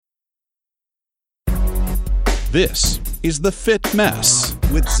This is The Fit Mess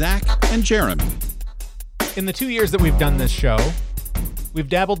with Zach and Jeremy. In the 2 years that we've done this show, we've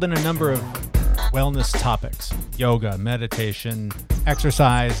dabbled in a number of wellness topics: yoga, meditation,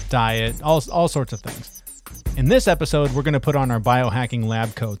 exercise, diet, all sorts of things. In this episode, we're going to put on our biohacking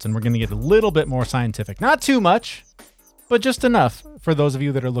lab coats and we're going to get a little bit more scientific. Not too much, but just enough for those of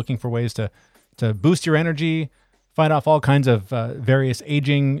you that are looking for ways to boost your energy, fight off all kinds of various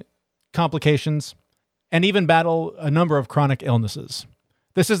aging complications, and even battle a number of chronic illnesses.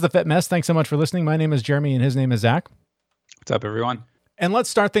 This is The Fit Mess. Thanks so much for listening. My name is Jeremy and his name is Zach. What's up, everyone? And let's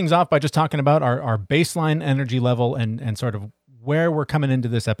start things off by just talking about our baseline energy level and sort of where we're coming into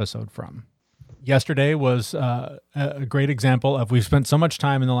this episode from. Yesterday was a great example of, we've spent so much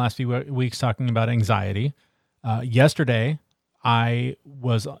time in the last few weeks talking about anxiety. Yesterday, I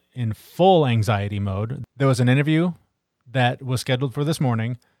was in full anxiety mode. There was an interview that was scheduled for this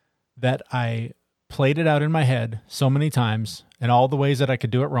morning that I played it out in my head so many times, and all the ways that I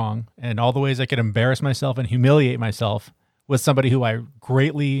could do it wrong, and all the ways I could embarrass myself and humiliate myself with somebody who I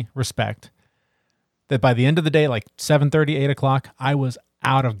greatly respect, that by the end of the day, like 7:30, 8 o'clock, I was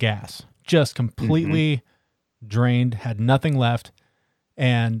out of gas, just completely drained, had nothing left.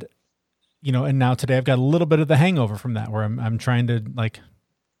 And, and now today I've got a little bit of the hangover from that, where I'm trying to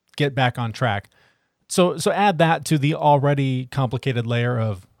get back on track. So add that to the already complicated layer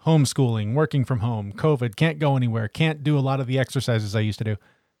of homeschooling, working from home, COVID, can't go anywhere, can't do a lot of the exercises I used to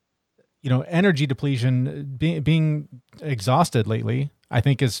do. Energy depletion, being exhausted lately, I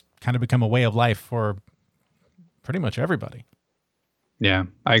think has kind of become a way of life for pretty much everybody. Yeah,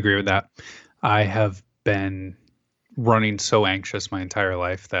 I agree with that. I have been running so anxious my entire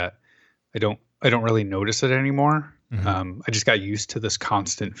life that I don't really notice it anymore. I just got used to this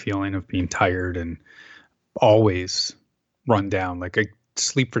constant feeling of being tired and always run down. Like, I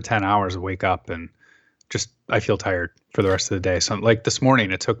sleep for 10 hours, wake up, and just I feel tired for the rest of the day. So like this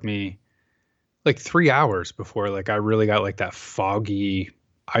morning, it took me like 3 hours before I really got that foggy,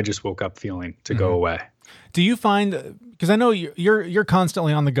 I just woke up feeling to go away. Do you find, because I know you're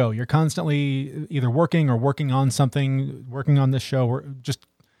constantly on the go, you're constantly either working or working on something, working on this show, or just,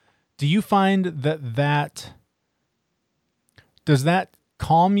 do you find that does that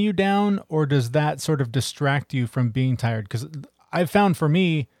calm you down, or does that sort of distract you from being tired? Because I've found for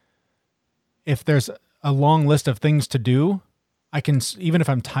me, if there's a long list of things to do, I can, even if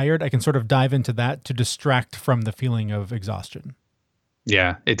I'm tired, I can sort of dive into that to distract from the feeling of exhaustion.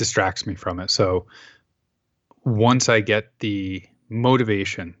 Yeah, it distracts me from it. So once I get the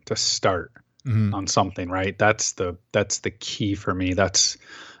motivation to start on something, right? That's the key for me. That's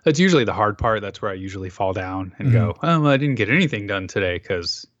usually the hard part. That's where I usually fall down and go, oh, well, I didn't get anything done today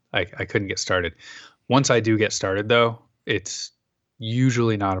because I couldn't get started. Once I do get started, though, it's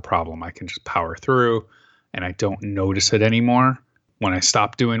usually not a problem. I can just power through and I don't notice it anymore. When I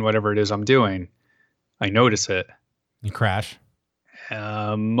stop doing whatever it is I'm doing, I notice it. You crash?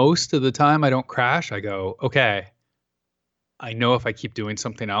 Most of the time I don't crash. I go, okay, I know if I keep doing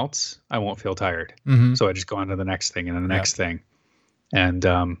something else, I won't feel tired. So I just go on to the next thing and the next thing. And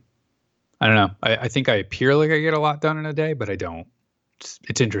I don't know. I think I appear like I get a lot done in a day, but I don't.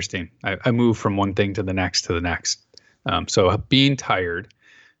 It's interesting. I move from one thing to the next to the next. So being tired,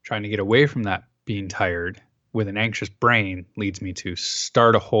 trying to get away from that being tired with an anxious brain leads me to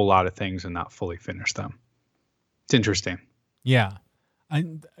start a whole lot of things and not fully finish them. It's interesting. Yeah.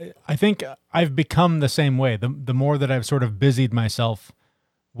 I think I've become the same way. The more that I've sort of busied myself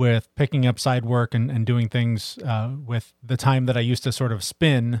with picking up side work and doing things with the time that I used to sort of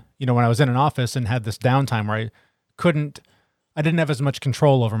spin, when I was in an office and had this downtime where I didn't have as much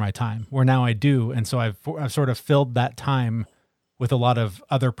control over my time, where now I do. And so I've sort of filled that time with a lot of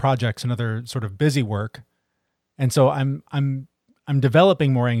other projects and other sort of busy work. And so I'm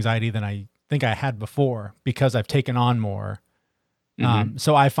developing more anxiety than I think I had before because I've taken on more.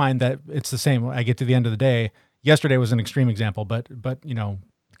 So I find that it's the same. I get to the end of the day. Yesterday was an extreme example, but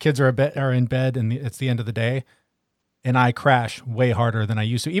kids are in bed and it's the end of the day, and I crash way harder than I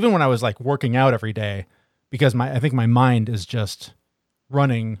used to, even when I was working out every day, because I think my mind is just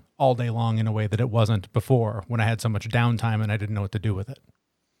running all day long in a way that it wasn't before, when I had so much downtime and I didn't know what to do with it.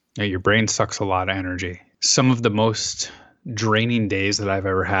 Yeah, your brain sucks a lot of energy. Some of the most draining days that I've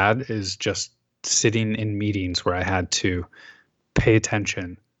ever had is just sitting in meetings where I had to pay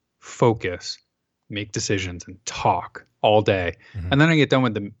attention, focus, make decisions, and talk all day. And then I get done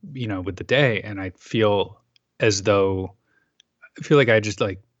with the day, and I feel like I just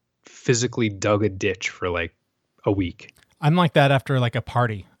physically dug a ditch for a week. I'm like that after a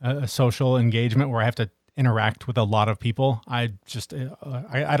party, a social engagement where I have to interact with a lot of people. I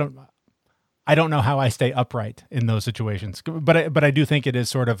I don't know how I stay upright in those situations. But I do think it is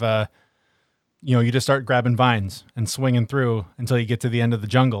sort of a, you just start grabbing vines and swinging through until you get to the end of the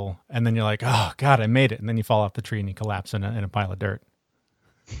jungle. And then you're like, oh God, I made it. And then you fall off the tree and you collapse in a pile of dirt.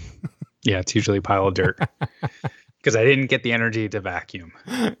 Yeah, it's usually a pile of dirt because I didn't get the energy to vacuum.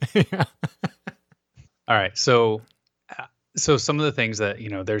 Yeah. All right. So some of the things that,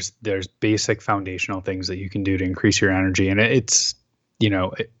 there's basic foundational things that you can do to increase your energy. And it's,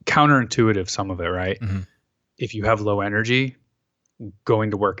 counterintuitive, some of it, right? Mm-hmm. If you have low energy, going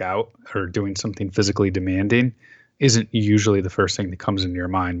to work out or doing something physically demanding isn't usually the first thing that comes into your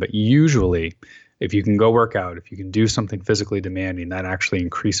mind. But usually, if you can go work out, if you can do something physically demanding, that actually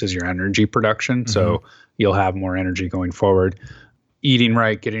increases your energy production. Mm-hmm. So you'll have more energy going forward. Eating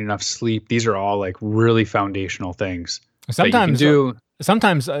right, getting enough sleep, these are all like really foundational things. Sometimes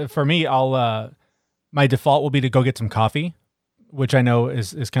for me, my default will be to go get some coffee, which I know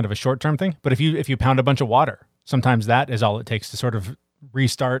is kind of a short-term thing. But if you pound a bunch of water, sometimes that is all it takes to sort of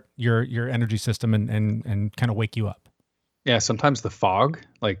restart your energy system and kind of wake you up. Yeah, sometimes the fog,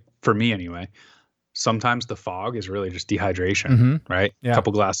 like for me anyway, sometimes the fog is really just dehydration, right? Yeah. A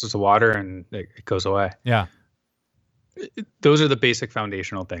couple glasses of water and it goes away. Yeah. Those are the basic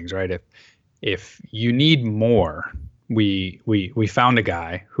foundational things, right? If you need more, we found a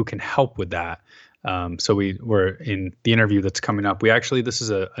guy who can help with that. So we're in the interview that's coming up. This is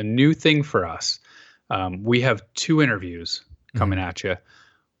a new thing for us. We have 2 interviews coming at you.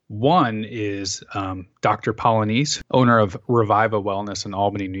 One is Dr. Polynice, owner of Reviva Wellness in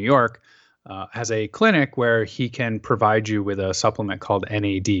Albany, New York, has a clinic where he can provide you with a supplement called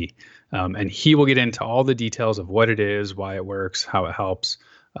NAD. And he will get into all the details of what it is, why it works, how it helps.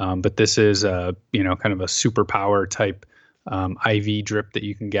 But this is kind of a superpower type IV drip that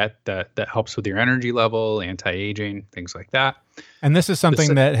you can get that helps with your energy level, anti-aging, things like that. And this is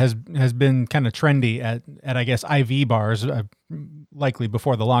something that has been kind of trendy at I guess IV bars, likely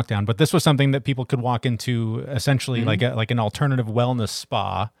before the lockdown. But this was something that people could walk into essentially like an alternative wellness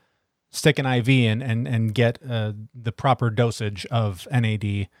spa, stick an IV in and get the proper dosage of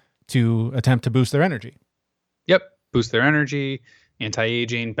NAD to attempt to boost their energy. Yep, boost their energy,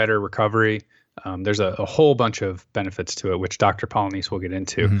 anti-aging, better recovery. There's a whole bunch of benefits to it, which Dr. Polynice will get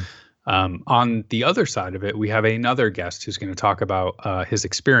into. On the other side of it, we have another guest who's going to talk about his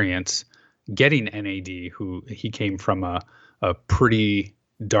experience getting NAD, who he came from a pretty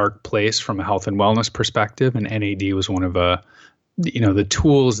dark place from a health and wellness perspective. And NAD was one of the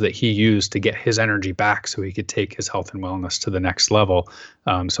tools that he used to get his energy back so he could take his health and wellness to the next level.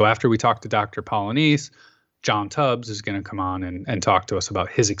 So after we talk to Dr. Polynice, John Tubbs is going to come on and talk to us about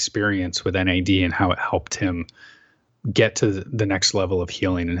his experience with NAD and how it helped him get to the next level of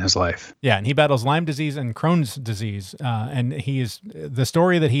healing in his life. Yeah, and he battles Lyme disease and Crohn's disease. And the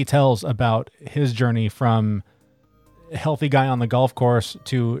story that he tells about his journey from a healthy guy on the golf course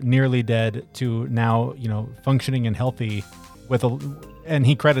to nearly dead to now, functioning and healthy and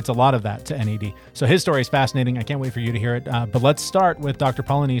he credits a lot of that to NAD. So his story is fascinating. I can't wait for you to hear it. But let's start with Dr.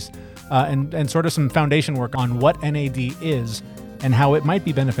 Polynice and sort of some foundation work on what NAD is and how it might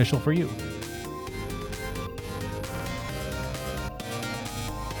be beneficial for you.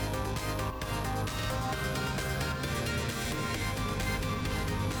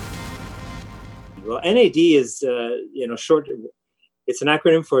 Well, NAD is, short. It's an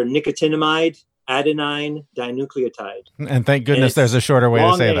acronym for nicotinamide adenine dinucleotide. And thank goodness there's a shorter way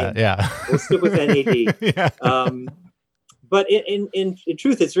to say that. Yeah. We'll stick with NAD. Yeah. But in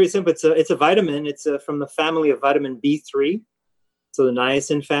truth, it's very simple. It's a vitamin. It's from the family of vitamin B3. So the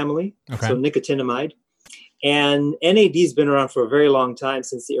niacin family. Okay. So nicotinamide. And NAD has been around for a very long time,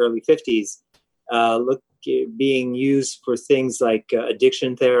 since the early 50s, being used for things like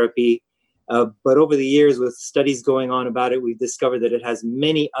addiction therapy. But over the years, with studies going on about it, we've discovered that it has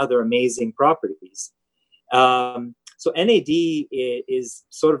many other amazing properties. So NAD is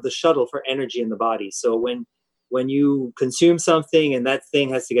sort of the shuttle for energy in the body. So when you consume something and that thing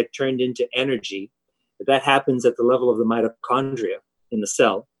has to get turned into energy, that happens at the level of the mitochondria in the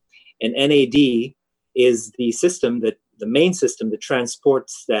cell. And NAD is the main system that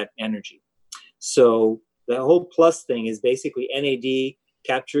transports that energy. So the whole plus thing is basically NAD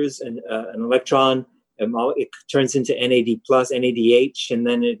captures an electron, it turns into NAD plus, NADH, and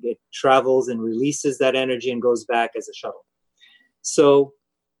then it travels and releases that energy and goes back as a shuttle. So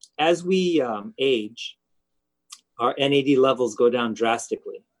as we age, our NAD levels go down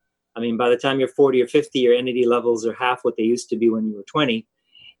drastically. I mean, by the time you're 40 or 50, your NAD levels are half what they used to be when you were 20.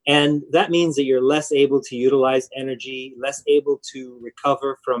 And that means that you're less able to utilize energy, less able to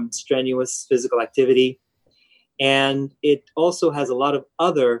recover from strenuous physical activity. And it also has a lot of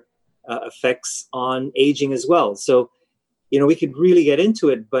other effects on aging as well. So, we could really get into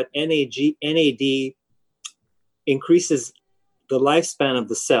it, but NAD increases the lifespan of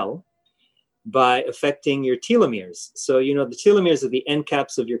the cell by affecting your telomeres. So, the telomeres are the end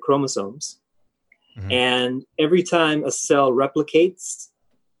caps of your chromosomes. Mm-hmm. And every time a cell replicates,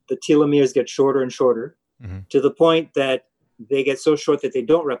 the telomeres get shorter and shorter, mm-hmm. to the point that they get so short that they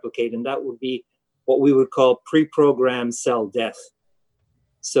don't replicate. And that would be what we would call pre-programmed cell death.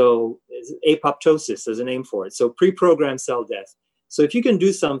 So apoptosis is a name for it. So pre-programmed cell death. So if you can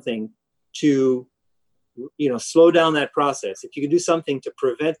do something to, slow down that process, if you can do something to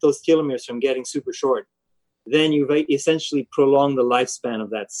prevent those telomeres from getting super short, then you've essentially prolonged the lifespan of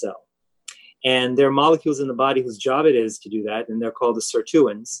that cell. And there are molecules in the body whose job it is to do that, and they're called the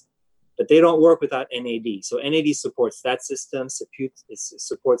sirtuins, but they don't work without NAD. So NAD supports that system, it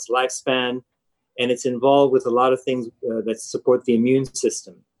supports lifespan, and it's involved with a lot of things that support the immune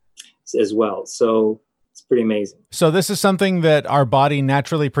system as well. So it's pretty amazing. So this is something that our body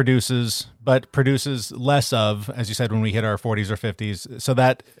naturally produces, but produces less of, as you said, when we hit our 40s or 50s. So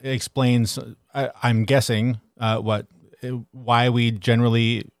that explains, I'm guessing, why we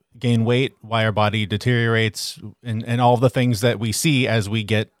generally gain weight, why our body deteriorates, and all the things that we see as we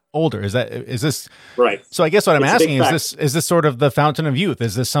get older. Is this right? So I guess what I'm asking is this sort of the fountain of youth?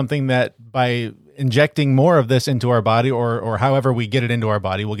 Is this something that by injecting more of this into our body, or however we get it into our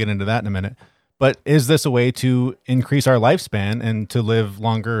body, we'll get into that in a minute, but is this a way to increase our lifespan and to live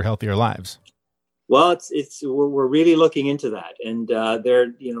longer, healthier lives? Well, we're really looking into that, and there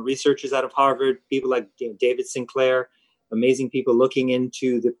are researchers out of Harvard, people like David Sinclair, amazing people looking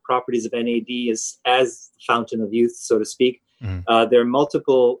into the properties of NAD as the fountain of youth, so to speak. Mm-hmm. There are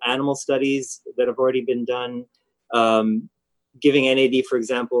multiple animal studies that have already been done, giving NAD, for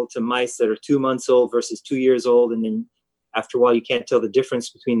example, to mice that are 2 months old versus 2 years old. And then after a while, you can't tell the difference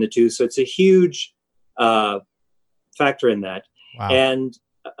between the two. So it's a huge factor in that. Wow. And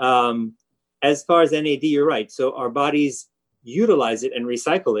as far as NAD, you're right. So our bodies utilize it and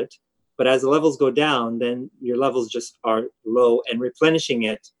recycle it. But as the levels go down, then your levels just are low, and replenishing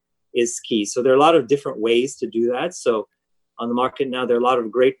it is key. So there are a lot of different ways to do that. So on the market now, there are a lot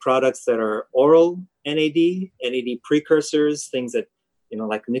of great products that are oral NAD precursors, things that,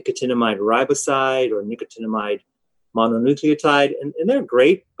 like nicotinamide riboside or nicotinamide mononucleotide. And they're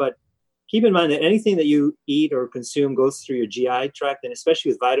great, but keep in mind that anything that you eat or consume goes through your GI tract, and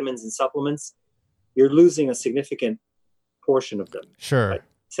especially with vitamins and supplements, you're losing a significant portion of them. Sure. Like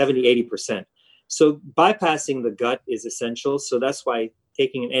 70, 80%. So bypassing the gut is essential. So that's why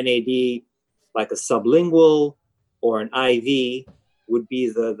taking an NAD like a sublingual or an IV would be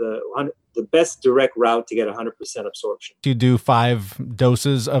the best direct route to get 100% absorption. Do you do 5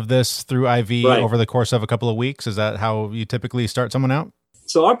 doses of this through IV over the course of a couple of weeks? Is that how you typically start someone out?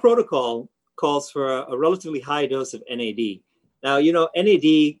 So our protocol calls for a relatively high dose of NAD. Now,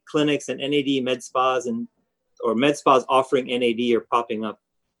 NAD clinics and NAD med spas or med spas offering NAD are popping up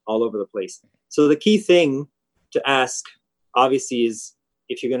all over the place. So the key thing to ask, obviously, is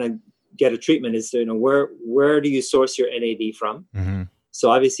if you're going to get a treatment is to where do you source your NAD from? Mm-hmm. So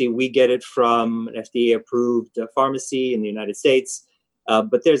obviously we get it from an FDA approved pharmacy in the United States,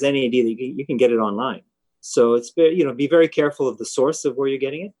 but there's NAD that you can get it online. So it's be very careful of the source of where you're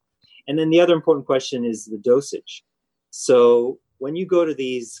getting it. And then the other important question is the dosage. So when you go to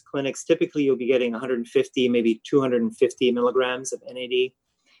these clinics, typically you'll be getting 150, maybe 250 milligrams of NAD.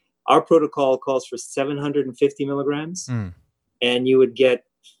 Our protocol calls for 750 milligrams, and you would get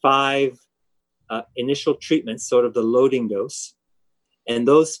 5 initial treatments, sort of the loading dose. And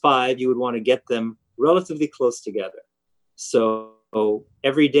those 5, you would want to get them relatively close together. So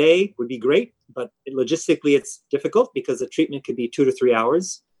every day would be great, but logistically it's difficult because the treatment could be 2 to 3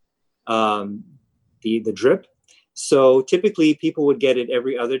 hours, the drip. So typically people would get it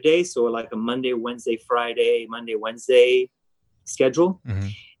every other day. So like a Monday, Wednesday, Friday, Monday, Wednesday schedule. Mm-hmm.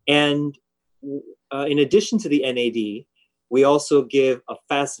 And in addition to the NAD, we also give a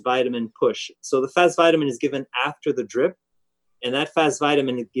fast vitamin push. So the fast vitamin is given after the drip, and that fast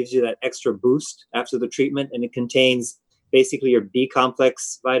vitamin, it gives you that extra boost after the treatment, and it contains basically your B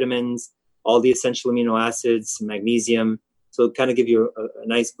complex vitamins, all the essential amino acids, magnesium. So it kind of give you a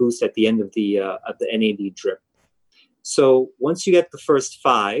nice boost at the end of the NAD drip. So once you get the first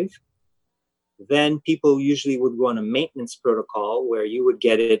 5, then people usually would go on a maintenance protocol where you would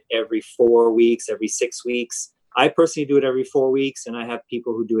get it every 4 weeks, every 6 weeks. I personally do it every 4 weeks, and I have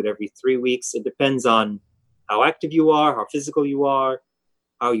people who do it every 3 weeks. It depends on how active you are, how physical you are,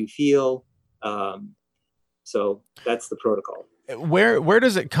 how you feel. So that's the protocol. Where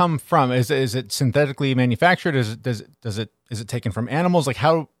does it come from? Is it synthetically manufactured? Is it taken from animals? Like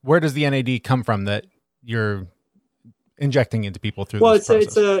where does the NAD come from that you're injecting into people through this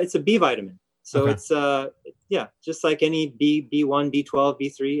process? It's a B vitamin. So it's just like any B1, B12,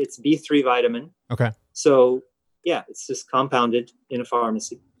 B3, it's B3 vitamin. Okay. So yeah, it's just compounded in a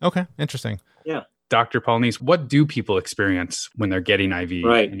pharmacy. Okay. Interesting. Yeah. Dr. Polynice, what do people experience when they're getting IV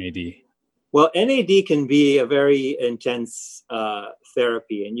NAD? Well, NAD can be a very intense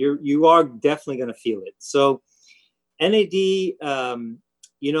therapy, and you are definitely going to feel it. So NAD, it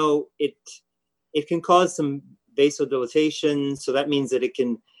can cause some vasodilatation. So that means that it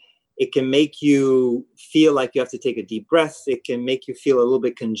can make you feel like you have to take a deep breath. It can make you feel a little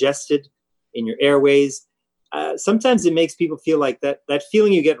bit congested in your airways. Sometimes it makes people feel like that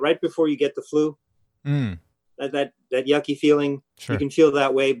feeling you get right before you get the flu. That yucky feeling. Sure. You can feel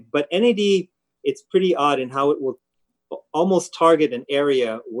that way. But NAD, it's pretty odd in how it will almost target an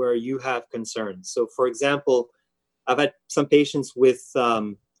area where you have concerns. So, for example, I've had some patients with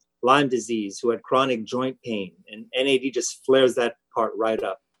Lyme disease who had chronic joint pain, and NAD just flares that part right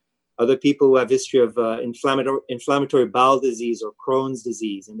up. Other people who have history of inflammatory bowel disease or Crohn's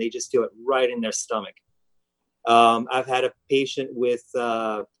disease, and they just feel it right in their stomach. I've had a patient with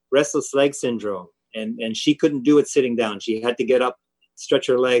restless leg syndrome, and she couldn't do it sitting down. She had to get up, stretch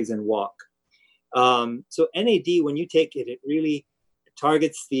her legs, and walk. So NAD, when you take it, it really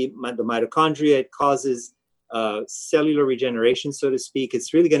targets the mitochondria. It causes cellular regeneration, so to speak.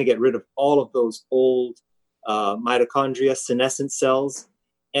 It's really going to get rid of all of those old mitochondria, senescent cells.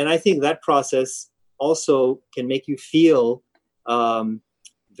 And I think that process also can make you feel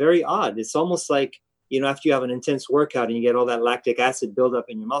very odd. It's almost like, after you have an intense workout and you get all that lactic acid buildup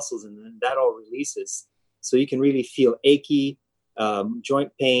in your muscles, and then that all releases. So you can really feel achy,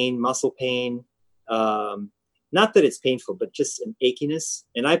 joint pain, muscle pain. Not that it's painful, but just an achiness.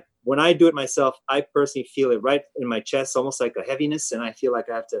 And when I do it myself, I personally feel it right in my chest, almost like a heaviness. And I feel like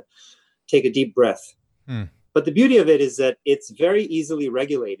I have to take a deep breath. But the beauty of it is that it's very easily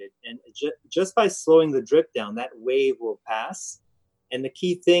regulated. And just by slowing the drip down, that wave will pass. And the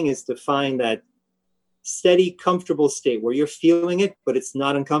key thing is to find that steady, comfortable state where you're feeling it, but it's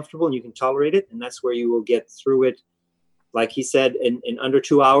not uncomfortable and you can tolerate it. And that's where you will get through it, like he said, in under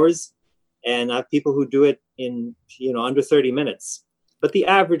 2 hours. And I have people who do it in, under 30 minutes. But the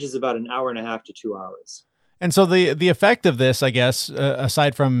average is about an hour and a half to 2 hours. And so the effect of this, I guess,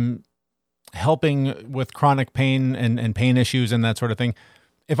 aside from helping with chronic pain and pain issues and that sort of thing,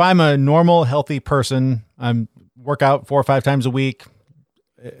 if I'm a normal, healthy person, I'm work out 4 or 5 times a week,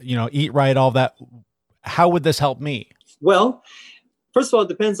 eat right, all that, how would this help me? Well, first of all, it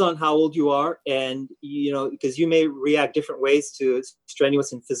depends on how old you are, and because you may react different ways to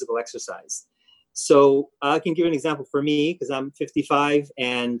strenuous and physical exercise. So I can give an example for me, because I'm 55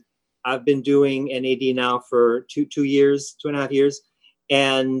 and I've been doing NAD now for 2.5 years.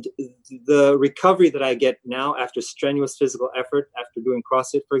 And the recovery that I get now after strenuous physical effort, after doing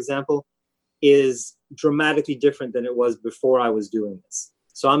CrossFit, for example, is dramatically different than it was before I was doing this.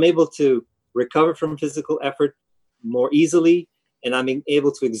 So I'm able to recover from physical effort more easily, and I'm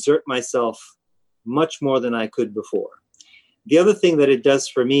able to exert myself much more than I could before. The other thing that it does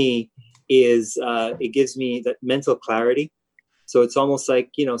for me is it gives me that mental clarity. So it's almost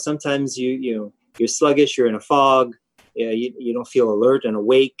like, sometimes you're sluggish, you're in a fog, you don't feel alert and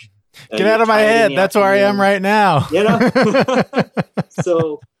awake. Get out of my head. That's where I am right now.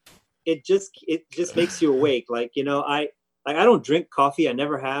 So it just makes you awake. I don't drink coffee. I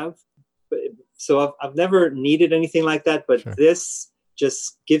never have. So I've never needed anything like that, but sure. This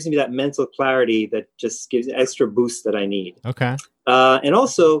just gives me that mental clarity that just gives an extra boost that I need. Okay. And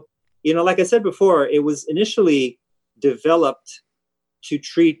also, like I said before, it was initially developed to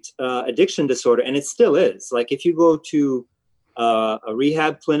treat addiction disorder, and it still is. Like if you go to a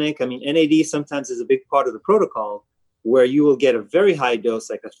rehab clinic, NAD sometimes is a big part of the protocol, where you will get a very high dose,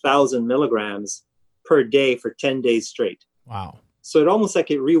 like 1,000 milligrams per day for 10 days straight. Wow. So it almost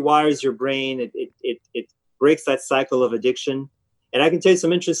like it rewires your brain. It breaks that cycle of addiction. And I can tell you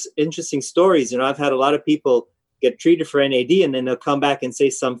some interesting stories. I've had a lot of people get treated for NAD, and then they'll come back and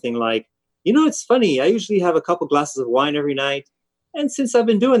say something like, it's funny. I usually have a couple glasses of wine every night. And since I've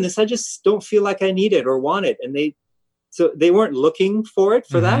been doing this, I just don't feel like I need it or want it. And they weren't looking for it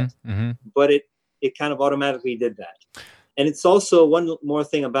for that, but it kind of automatically did that. And it's also one more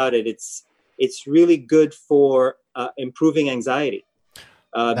thing about it. It's really good for improving anxiety.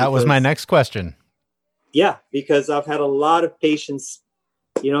 That was my next question. Yeah, because I've had a lot of patients,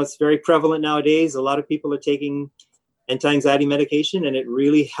 it's very prevalent nowadays. A lot of people are taking anti-anxiety medication, and it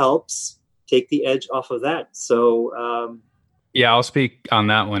really helps take the edge off of that. So, Yeah, I'll speak on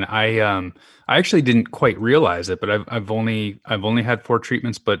that one. I actually didn't quite realize it, but I've only had 4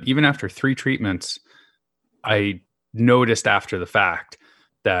 treatments, but even after 3 treatments, I noticed after the fact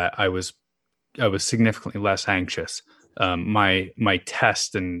that I was significantly less anxious. My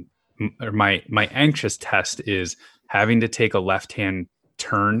test or my anxious test is having to take a left-hand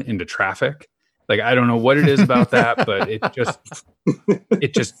turn into traffic. Like, I don't know what it is about that, but it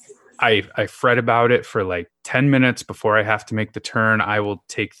just I fret about it for like 10 minutes before I have to make the turn. I will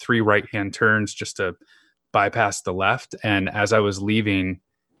take 3 right-hand turns just to bypass the left. And as I was leaving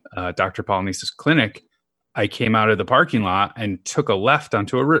Dr. Polynice's clinic, I came out of the parking lot and took a left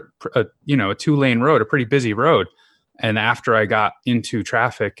onto a 2-lane road, a pretty busy road. And after I got into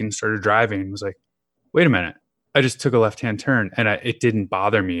traffic and started driving, I was like, wait a minute, I just took a left-hand turn, and it didn't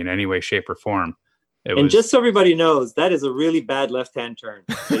bother me in any way, shape, or form. Just so everybody knows, that is a really bad left-hand turn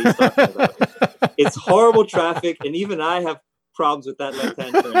that he's talking about. It's horrible traffic, and even I have problems with that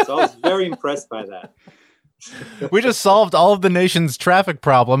left-hand turn. So I was very impressed by that. We just solved all of the nation's traffic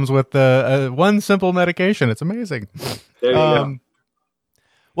problems with one simple medication. It's amazing. There you go.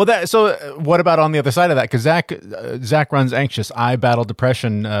 Well, so what about on the other side of that? Because Zach runs Anxious. I battle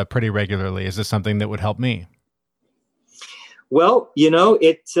depression pretty regularly. Is this something that would help me? Well,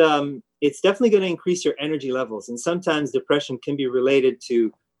 it's definitely going to increase your energy levels. And sometimes depression can be related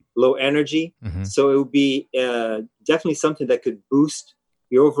to low energy. Mm-hmm. So it would be definitely something that could boost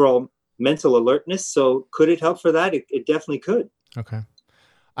your overall mental alertness. So could it help for that? It definitely could. Okay.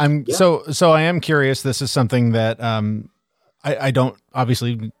 So I am curious. This is something that I don't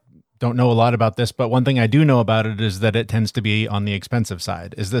know a lot about this, but one thing I do know about it is that it tends to be on the expensive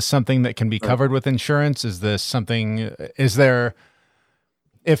side. Is this something that can be covered with insurance? Is there,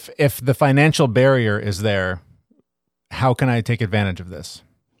 if the financial barrier is there, how can I take advantage of this?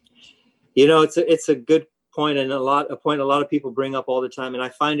 It's a good point, and a point a lot of people bring up all the time. And I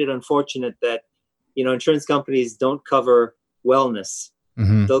find it unfortunate that, insurance companies don't cover wellness.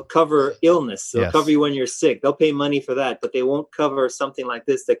 Mm-hmm. They'll cover illness. They'll cover you when you're sick. They'll pay money for that, but they won't cover something like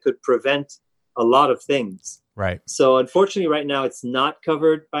this that could prevent a lot of things. Right. So unfortunately, right now it's not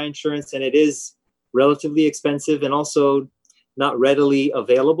covered by insurance, and it is relatively expensive and also not readily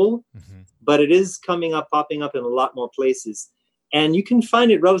available. Mm-hmm. But it is popping up in a lot more places. And you can find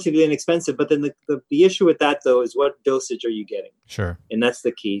it relatively inexpensive, but then the issue with that, though, is what dosage are you getting? Sure. And that's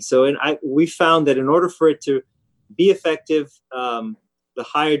the key. So we found that in order for it to be effective, the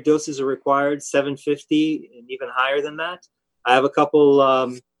higher doses are required, 750 and even higher than that. I have a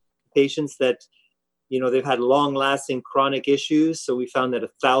couple patients that, they've had long-lasting chronic issues. So we found that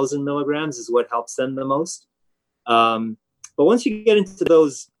 1,000 milligrams is what helps them the most. But once you get into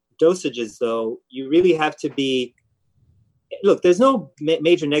those dosages, though, you really have to be... Look, there's no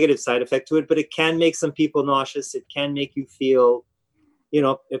major negative side effect to it, but it can make some people nauseous. It can make you feel...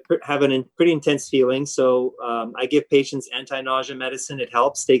 have a pretty intense feeling. So I give patients anti-nausea medicine. It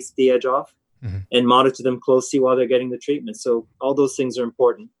helps, takes the edge off, mm-hmm. and monitor them closely while they're getting the treatment. So all those things are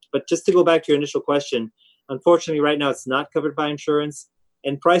important. But just to go back to your initial question, unfortunately, right now it's not covered by insurance,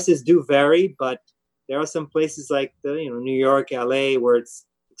 and prices do vary. But there are some places like New York, LA, where it's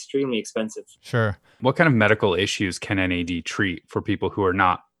extremely expensive. Sure. What kind of medical issues can NAD treat for people who are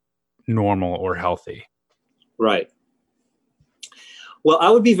not normal or healthy? Right. Well, I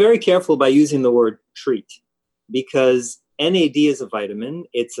would be very careful by using the word treat, because NAD is a vitamin.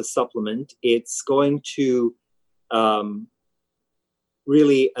 It's a supplement. It's going to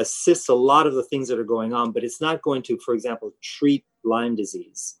really assist a lot of the things that are going on, but it's not going to, for example, treat Lyme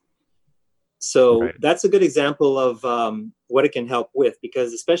disease. So right. That's a good example of what it can help with,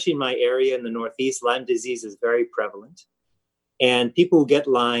 because especially in my area in the Northeast, Lyme disease is very prevalent. And people who get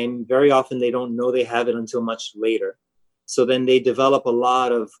Lyme, very often they don't know they have it until much later. So then they develop a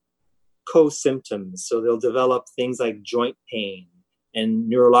lot of co-symptoms. So they'll develop things like joint pain and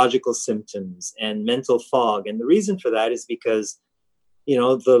neurological symptoms and mental fog. And the reason for that is because,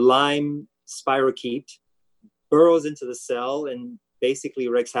 the Lyme spirochete burrows into the cell and basically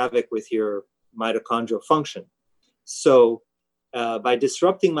wreaks havoc with your mitochondrial function. So by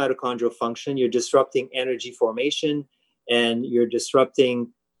disrupting mitochondrial function, you're disrupting energy formation, and you're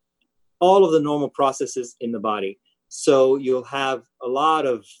disrupting all of the normal processes in the body. So you'll have a lot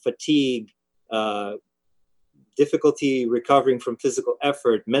of fatigue, difficulty recovering from physical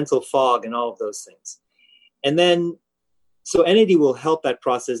effort, mental fog, and all of those things. And then, so NAD will help that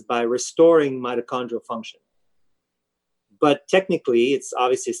process by restoring mitochondrial function. But technically, it's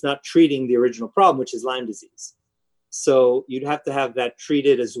not treating the original problem, which is Lyme disease. So you'd have to have that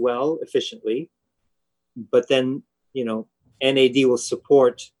treated as well efficiently. But then, NAD will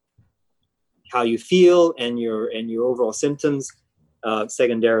support how you feel and your overall symptoms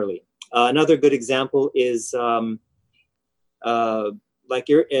secondarily. Another good example is like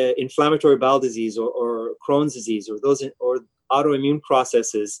your inflammatory bowel disease or Crohn's disease or those or autoimmune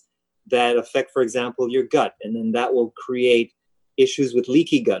processes that affect, for example, your gut, and then that will create issues with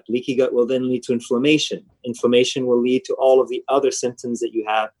leaky gut. Leaky gut will then lead to inflammation. Inflammation will lead to all of the other symptoms that you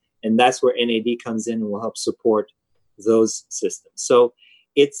have, and that's where NAD comes in and will help support those systems. So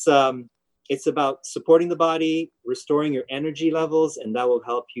it's about supporting the body, restoring your energy levels, and that will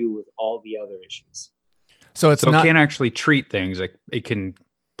help you with all the other issues. So it can actually treat things. Like it can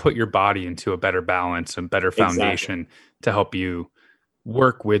put your body into a better balance and better foundation to help you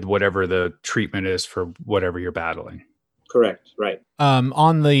work with whatever the treatment is for whatever you're battling. Correct. Right.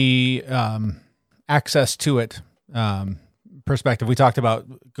 On the access to it perspective, we talked about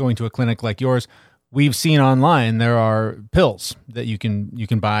going to a clinic like yours. We've seen online there are pills that you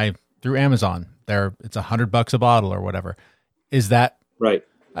can buy through Amazon. It's $100 a bottle or whatever. Is that right?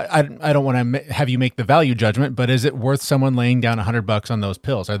 I don't want to have you make the value judgment, but is it worth someone laying down $100 on those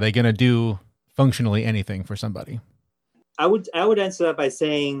pills? Are they going to do functionally anything for somebody? I would answer that by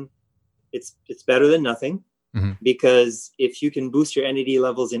saying it's better than nothing, because if you can boost your NAD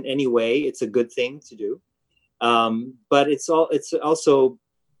levels in any way, it's a good thing to do. But it's also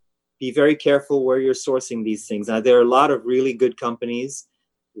be very careful where you're sourcing these things. Now, there are a lot of really good companies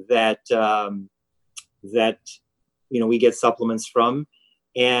that we get supplements from,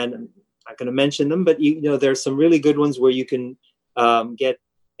 and I'm not going to mention them, but there's some really good ones where you can get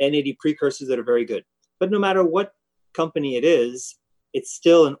NAD precursors that are very good. But no matter what company it is, it's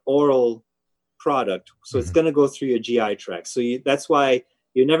still an oral product, so it's going to go through your GI tract. So that's why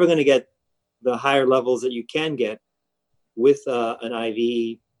you're never going to get the higher levels that you can get with an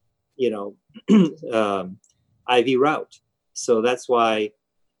IV, IV route. So that's why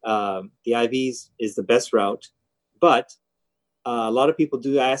the IVs is the best route. But a lot of people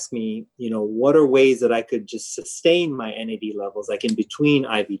do ask me, what are ways that I could just sustain my NAD levels, like in between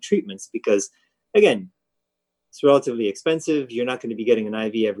IV treatments? Because again, it's relatively expensive. You're not going to be getting an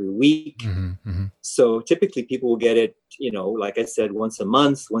IV every week. So typically people will get it, like I said, once a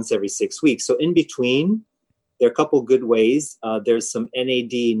month, once every 6 weeks. So in between, there are a couple good ways. There's some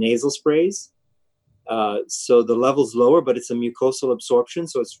NAD nasal sprays. So the level's lower, but it's a mucosal absorption.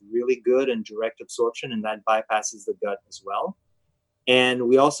 So it's really good and direct absorption, and that bypasses the gut as well. And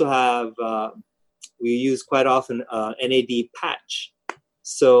we also have, we use quite often NAD patch.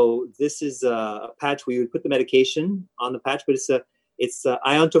 So this is a patch where you would put the medication on the patch, but it's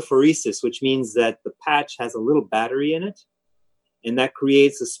iontophoresis, which means that the patch has a little battery in it, and that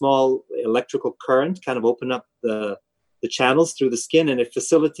creates a small electrical current, kind of open up the channels through the skin, and it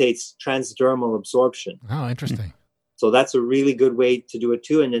facilitates transdermal absorption. Oh, interesting. So that's a really good way to do it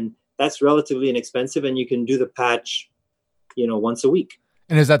too. And then that's relatively inexpensive, and you can do the patch, once a week.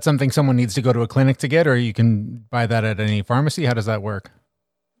 And is that something someone needs to go to a clinic to get, or you can buy that at any pharmacy? How does that work?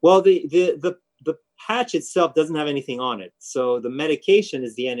 Well, the patch itself doesn't have anything on it. So the medication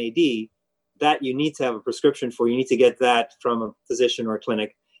is the NAD that you need to have a prescription for. You need to get that from a physician or a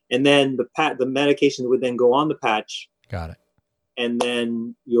clinic. And then the medication would then go on the patch. Got it. And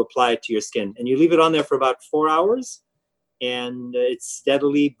then you apply it to your skin. And you leave it on there for about 4 hours, and it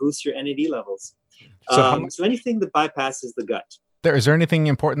steadily boosts your NAD levels. So anything that bypasses the gut. Is there anything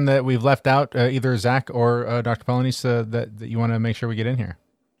important that we've left out, either Zach or Dr. Polynice, that you want to make sure we get in here?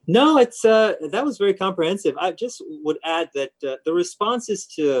 No, it's that was very comprehensive. I just would add that the responses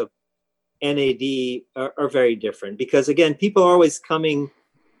to NAD are very different, because again, people are always coming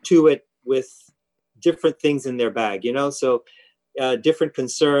to it with different things in their bag, so different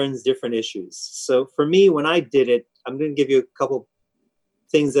concerns, different issues. So for me, when I did it, I'm going to give you a couple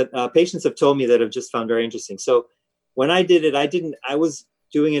things that patients have told me that I've just found very interesting. So when I did it, I was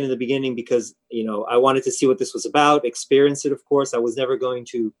doing it in the beginning because, I wanted to see what this was about, experience it, of course. I was never going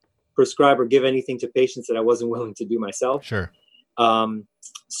to prescribe or give anything to patients that I wasn't willing to do myself. Sure.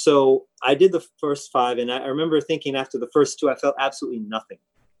 So I did the first 5, and I remember thinking after the first 2, I felt absolutely nothing.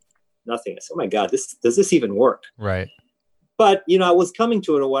 I said, oh my God, does this even work? Right. But, I was coming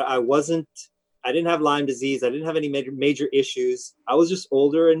to it. I didn't have Lyme disease. I didn't have any major issues. I was just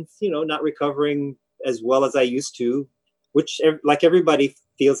older and, not recovering as well as I used to, which like everybody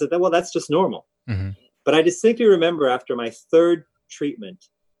feels that, well, that's just normal. But I distinctly remember after my 3rd treatment,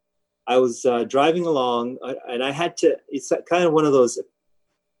 I was driving along, and I had to, it's kind of one of those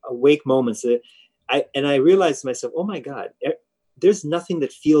awake moments. I realized to myself, oh my God, there's nothing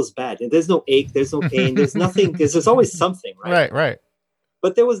that feels bad. There's no ache, there's no pain, there's nothing, because there's always something, right? Right.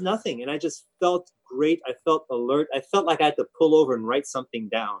 But there was nothing, and I just felt great. I felt alert. I felt like I had to pull over and write something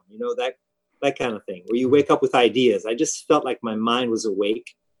down, that kind of thing, where you wake up with ideas. I just felt like my mind was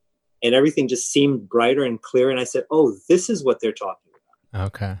awake and everything just seemed brighter and clearer. And I said, oh, this is what they're talking about.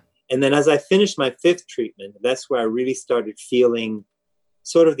 Okay. And then as I finished my 5th treatment, that's where I really started feeling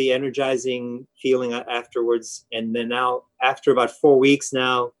sort of the energizing feeling afterwards. And then now, after about 4 weeks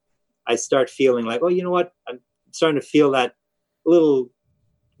now, I start feeling like, oh, you know what? I'm starting to feel that a little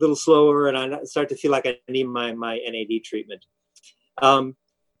slower, and I start to feel like I need my NAD treatment.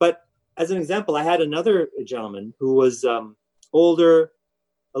 But as an example, I had another gentleman who was older,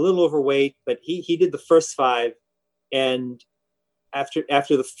 a little overweight, but he did the first 5, and after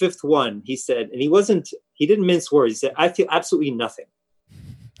the 5th one, he said, and he didn't mince words. He said, I feel absolutely nothing.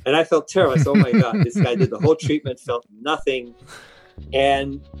 And I felt terrible. I said, oh my God, this guy did the whole treatment, felt nothing.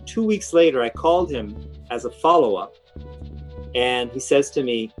 And 2 weeks later, I called him as a follow-up. And he says to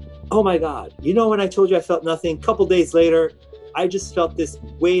me, oh my God, you know when I told you I felt nothing? A couple days later, I just felt this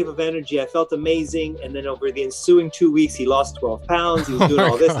wave of energy. I felt amazing. And then over the ensuing 2 weeks, he lost 12 pounds. He was doing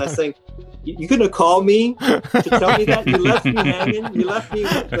all this. And I was saying, you couldn't have called me to tell me that? You left me hanging. You left me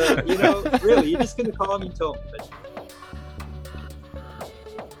with the, really, you just couldn't call me and tell me. But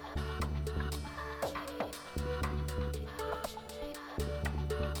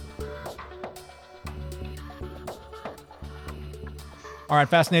all right,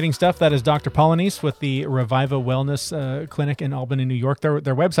 fascinating stuff. That is Dr. Polynice with the Reviva Wellness Clinic in Albany, New York. Their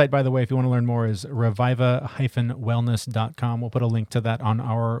website, by the way, if you want to learn more, is reviva-wellness.com. We'll put a link to that on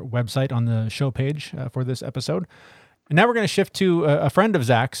our website on the show page for this episode. And now we're going to shift to a friend of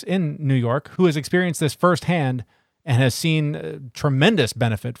Zach's in New York who has experienced this firsthand and has seen tremendous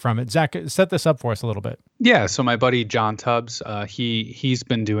benefit from it. Zach, set this up for us a little bit. Yeah, so my buddy John Tubbs, he's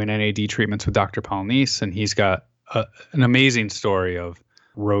been doing NAD treatments with Dr. Polynice, and he's got an amazing story of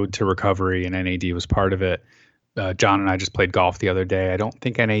road to recovery, and NAD was part of it. John and I just played golf the other day. I don't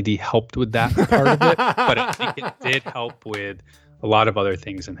think NAD helped with that part of it, but I think it did help with a lot of other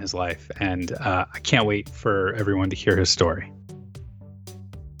things in his life. And I can't wait for everyone to hear his story.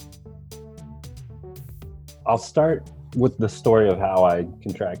 I'll start with the story of how I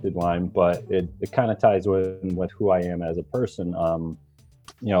contracted Lyme, but it kind of ties with who I am as a person.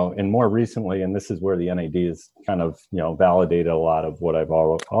 And more recently, and this is where the NAD is kind of, validated a lot of what I've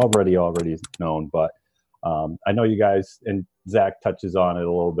already known. But I know you guys, and Zach touches on it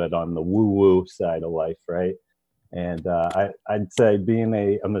a little bit on the woo-woo side of life, right? And I'd say being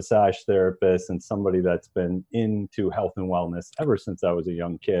a massage therapist and somebody that's been into health and wellness ever since I was a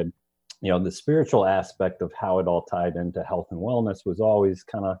young kid, the spiritual aspect of how it all tied into health and wellness was always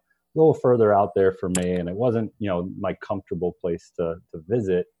kind of a little further out there for me, and it wasn't my comfortable place to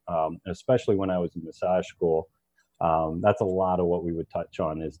visit, especially when I was in massage school. That's a lot of what we would touch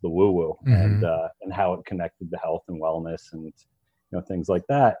on is the woo-woo, and how it connected to health and wellness and things like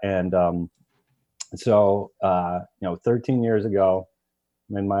that. And so 13 years ago,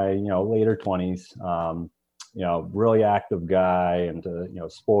 I'm in my later 20s, really active guy into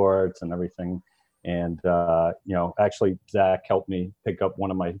sports and everything. And actually Zach helped me pick up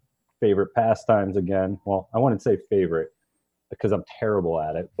one of my favorite pastimes again. Well, I wouldn't say favorite because I'm terrible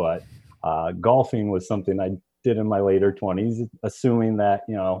at it, but golfing was something I did in my later 20s, assuming that,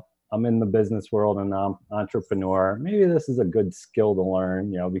 I'm in the business world and I'm an entrepreneur. Maybe this is a good skill to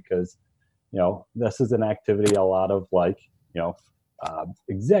learn, because, this is an activity a lot of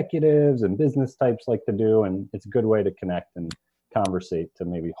executives and business types like to do. And it's a good way to connect and conversate to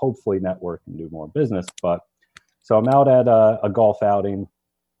maybe hopefully network and do more business. But so I'm out at a golf outing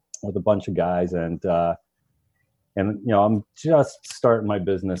with a bunch of guys, and I'm just starting my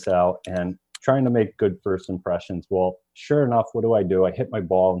business out and trying to make good first impressions. Well, sure enough, what do? I hit my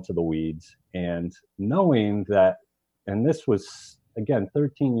ball into the weeds, and knowing that, and this was again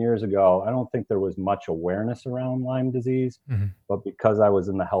 13 years ago, I don't think there was much awareness around Lyme disease, but because I was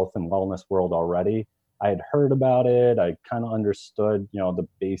in the health and wellness world already, I had heard about it. I kind of understood, the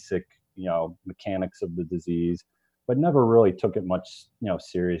basic, mechanics of the disease, but never really took it much,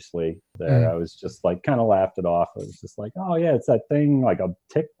 seriously there. I was just kind of laughed it off. I was just like, oh yeah, it's that thing, like a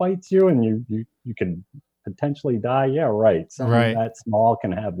tick bites you and you can potentially die. Yeah, right. Something that small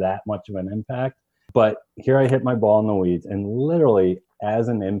can have that much of an impact. But here I hit my ball in the weeds, and literally as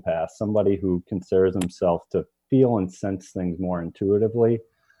an empath, somebody who considers himself to feel and sense things more intuitively,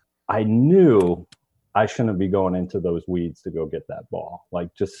 I knew I shouldn't be going into those weeds to go get that ball.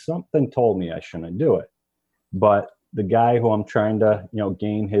 Just something told me I shouldn't do it. But the guy who I'm trying to,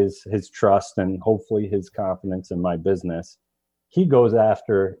 gain his trust and hopefully his confidence in my business, he goes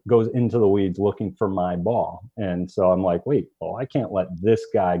into the weeds looking for my ball. And so I'm like, wait, well, I can't let this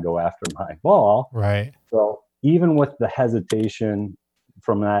guy go after my ball. Right. So even with the hesitation,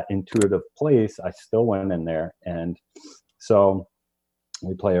 from that intuitive place, I still went in there. And so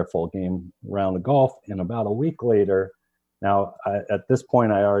we play our full game round of golf. And about a week later, now at this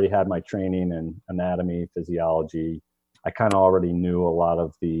point, I already had my training in anatomy, physiology. I kind of already knew a lot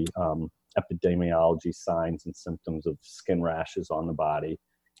of the epidemiology signs and symptoms of skin rashes on the body.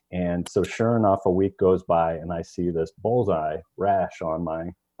 And so sure enough, a week goes by and I see this bullseye rash on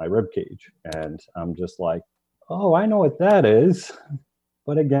my rib cage. And I'm just like, oh, I know what that is.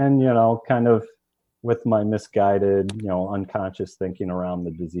 But again, kind of with my misguided, unconscious thinking around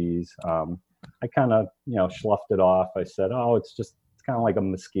the disease, I kind of, sloughed it off. I said, oh, it's kind of like a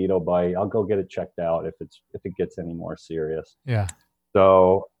mosquito bite. I'll go get it checked out if it gets any more serious. Yeah.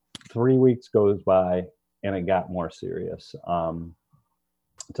 So 3 weeks goes by and it got more serious.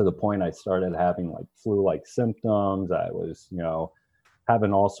 To the point I started having like flu-like symptoms. I was,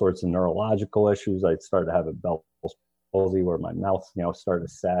 having all sorts of neurological issues. I started having Bell's palsy where my mouth, started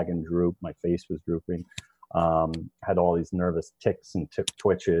to sag and droop. My face was drooping. Had all these nervous tics and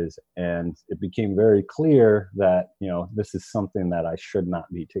twitches. And it became very clear that, this is something that I should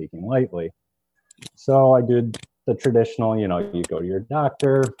not be taking lightly. So I did the traditional, you go to your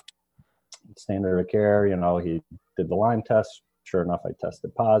doctor, standard of care, he did the Lyme test. Sure enough, I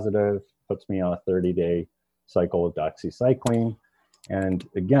tested positive, puts me on a 30-day cycle of doxycycline. And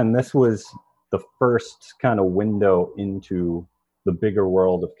again, this was the first kind of window into the bigger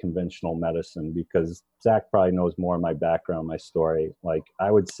world of conventional medicine, because Zach probably knows more of my background, my story. Like,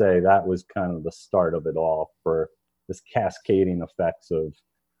 I would say that was kind of the start of it all for this cascading effects of,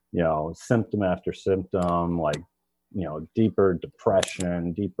 symptom after symptom, like, deeper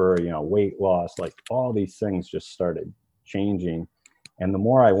depression, deeper, weight loss, like all these things just started changing. And the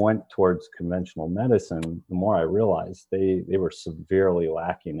more I went towards conventional medicine, the more I realized they were severely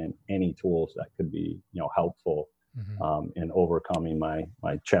lacking in any tools that could be, helpful in overcoming my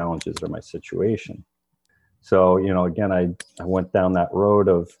challenges or my situation. So, again, I went down that road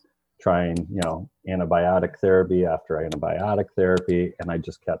of trying, antibiotic therapy after antibiotic therapy, and I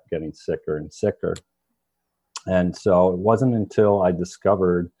just kept getting sicker and sicker. And so it wasn't until I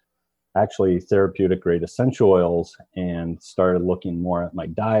discovered actually therapeutic grade essential oils and started looking more at my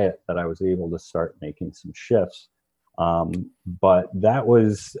diet that I was able to start making some shifts. But that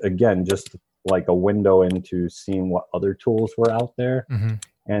was, again, just like a window into seeing what other tools were out there. Mm-hmm.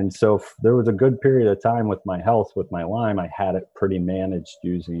 And so there was a good period of time with my health, with my Lyme, I had it pretty managed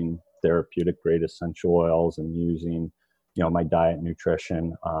using therapeutic grade essential oils and using, my diet,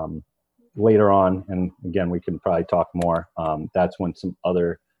 nutrition. Later on, and again, we can probably talk more, that's when some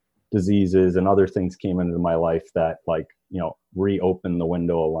other diseases and other things came into my life that reopened the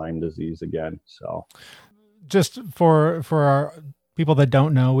window of Lyme disease again. So just for our people that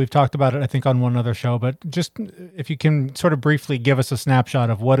don't know, we've talked about it, I think, on one other show, but just if you can sort of briefly give us a snapshot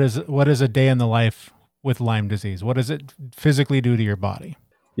of what is a day in the life with Lyme disease? What does it physically do to your body?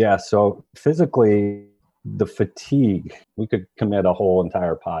 Yeah. So physically, the fatigue, we could commit a whole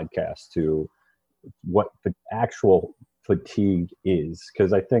entire podcast to what the actual fatigue is,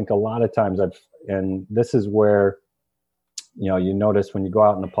 because I think a lot of times and this is where, you notice when you go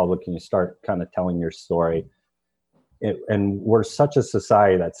out in the public and you start kind of telling your story, and we're such a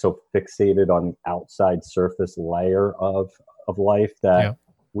society that's so fixated on the outside surface layer of life that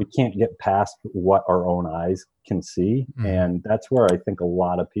we can't get past what our own eyes can see. Mm-hmm. And that's where I think a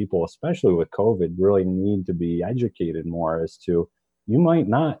lot of people, especially with COVID, really need to be educated more as to, you might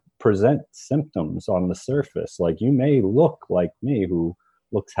not present symptoms on the surface. Like, you may look like me, who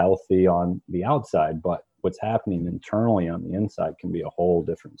looks healthy on the outside, but what's happening internally on the inside can be a whole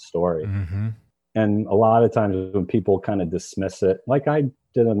different story. Mm-hmm. And a lot of times when people kind of dismiss it, like I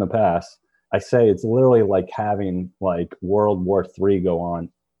did in the past, I say it's literally like having like World War III go on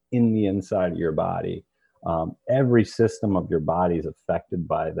in the inside of your body. Every system of your body is affected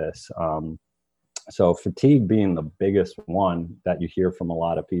by this. So fatigue being the biggest one that you hear from a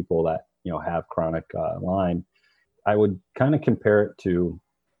lot of people that, have chronic Lyme. I would kind of compare it to,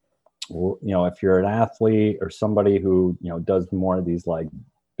 if you're an athlete or somebody who, does more of these like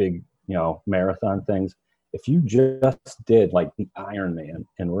big, marathon things. If you just did like the Ironman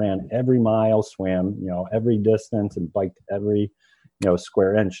and ran every mile, swam, every distance, and biked every,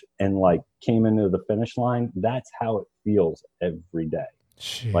 square inch, and like came into the finish line, that's how it feels every day.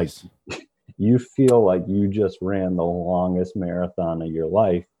 Jeez. Like, you feel like you just ran the longest marathon of your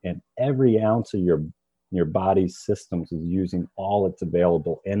life, and every ounce of your body's systems is using all its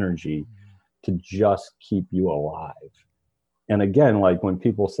available energy to just keep you alive. And again, like when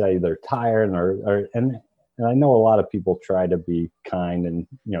people say they're tired and I know a lot of people try to be kind and,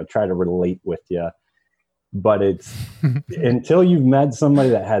 try to relate with you. but it's until you've met somebody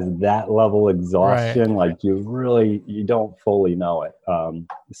that has that level of exhaustion, right, like you don't fully know it.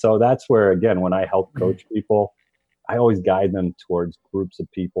 So that's where, again, when I help coach people, I always guide them towards groups of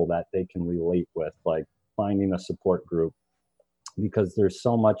people that they can relate with, like finding a support group, because there's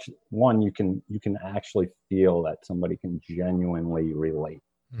so much, one, you can actually feel that somebody can genuinely relate.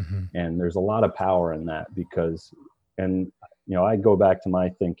 And there's a lot of power in that, because, and, you know, I go back to my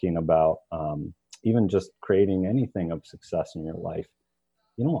thinking about, even just creating anything of success in your life,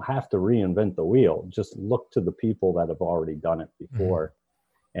 you don't have to reinvent the wheel. Just look to the people that have already done it before.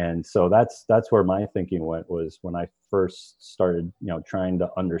 And so that's where my thinking went, was when I first started, you know, trying to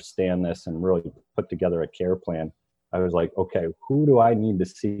understand this and really put together a care plan. I was like, okay, who do I need to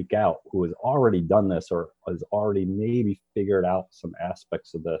seek out who has already done this or has already maybe figured out some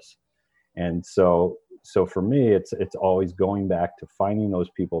aspects of this? And so for me, it's always going back to finding those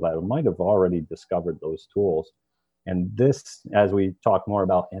people that might have already discovered those tools. And this, as we talk more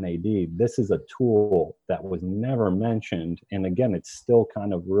about NAD, this is a tool that was never mentioned. And again, it's still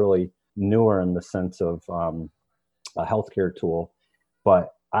kind of really newer in the sense of a healthcare tool.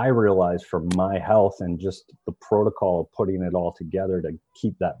 But I realized for my health and just the protocol of putting it all together to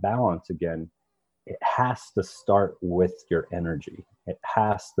keep that balance again, it has to start with your energy. It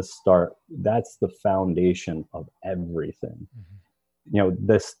has to start. That's the foundation of everything. You know,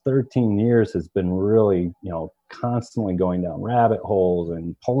 this 13 years has been really, you know, constantly going down rabbit holes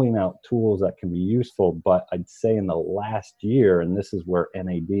and pulling out tools that can be useful. But I'd say in the last year, and this is where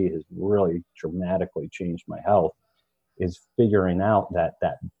NAD has really dramatically changed my health, is figuring out that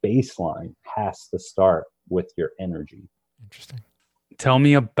baseline has to start with your energy. Interesting. Tell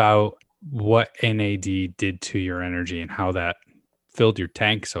me about what NAD did to your energy and how that filled your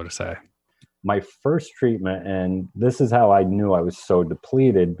tank, so to say. My first treatment, and this is how I knew I was so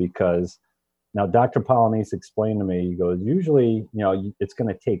depleted, because now Dr. Polynice explained to me, he goes, usually, you know, it's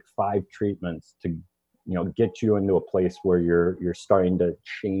going to take 5 treatments to, you know, get you into a place where you're starting to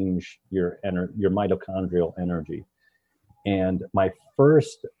change your mitochondrial energy. And my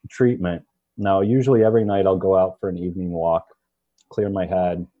first treatment, now usually every night I'll go out for an evening walk, clear my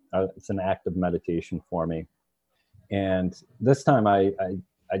head. It's an act of meditation for me. And this time I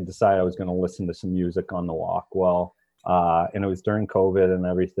decided I was going to listen to some music on the walk. Well, and it was during COVID and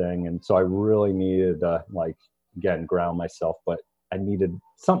everything. And so I really needed to, like, again, ground myself, but I needed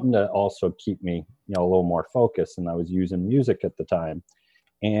something to also keep me, you know, a little more focused. And I was using music at the time.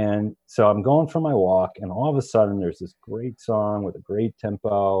 And so I'm going for my walk, and all of a sudden there's this great song with a great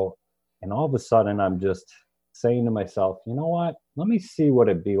tempo. And all of a sudden I'm just saying to myself, you know what, let me see what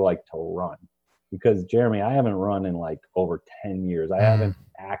it'd be like to run. Because Jeremy, I haven't run in like over 10 years. I haven't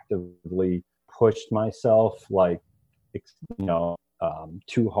actively pushed myself, like, you know,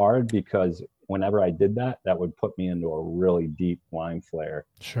 too hard, because whenever I did that, that would put me into a really deep Lyme flare.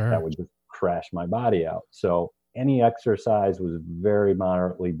 Sure. That would just crash my body out. So any exercise was very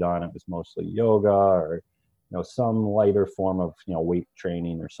moderately done. It was mostly yoga or, you know, some lighter form of, you know, weight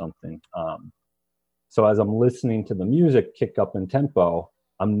training or something. So as I'm listening to the music kick up in tempo,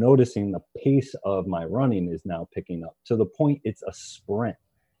 I'm noticing the pace of my running is now picking up to the point it's a sprint.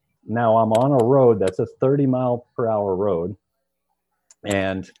 Now I'm on a road that's a 30-mile-per-hour road,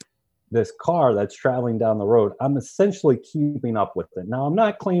 and this car that's traveling down the road, I'm essentially keeping up with it. Now I'm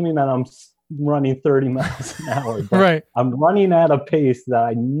not claiming that I'm running 30 miles an hour, but right. I'm running at a pace that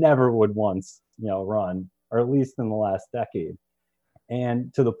I never would once, you know, run, or at least in the last decade.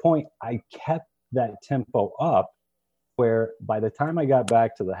 And to the point, I kept that tempo up, where by the time I got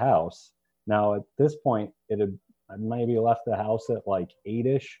back to the house, now at this point, I maybe left the house at like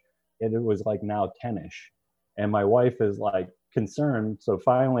 8-ish, and it was like now 10-ish. And my wife is like concerned. So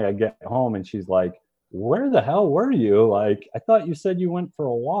finally I get home and she's like, where the hell were you? Like, I thought you said you went for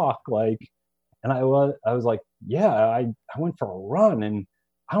a walk. Like, and I was like, yeah, I went for a run, and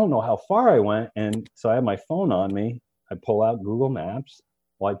I don't know how far I went. And so I had my phone on me. I pull out Google Maps.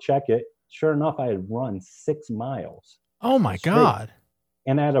 Well, I check it. Sure enough, I had run 6 miles. Oh my straight. God.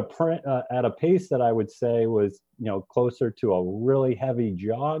 And at a pace that I would say was, you know, closer to a really heavy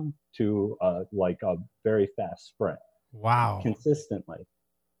jog to like a very fast sprint. Wow. Consistently.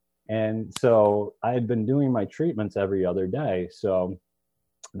 And so I had been doing my treatments every other day. So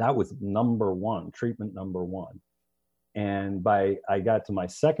that was treatment number one. And I got to my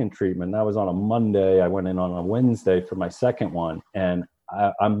second treatment, that was on a Monday. I went in on a Wednesday for my second one. And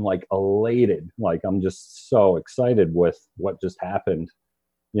I'm like elated. Like, I'm just so excited with what just happened.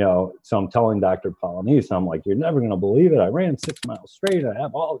 You know, so I'm telling Dr. Polynice, I'm like, you're never going to believe it. I ran 6 miles straight. I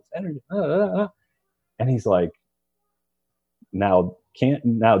have all this energy. And he's like, now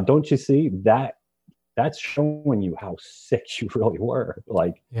don't you see that that's showing you how sick you really were.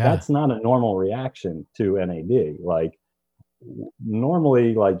 Like, that's not a normal reaction to NAD. Like,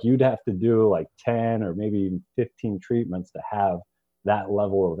 normally, like, you'd have to do like 10 or maybe even 15 treatments to have that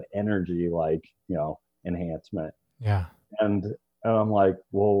level of energy, like, enhancement. Yeah. And I'm like,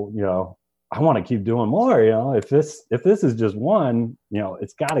 well, I want to keep doing more. If this is just one,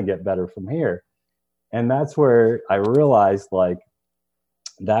 it's got to get better from here. And that's where I realized, like,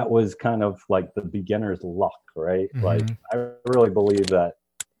 that was kind of like the beginner's luck, right? Mm-hmm. Like, I really believe that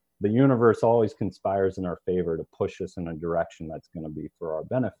the universe always conspires in our favor to push us in a direction that's going to be for our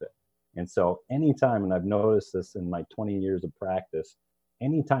benefit. And so anytime, and I've noticed this in my 20 years of practice,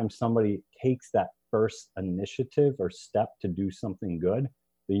 anytime somebody takes that first initiative or step to do something good,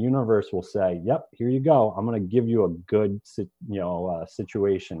 the universe will say, yep, here you go. I'm going to give you a good,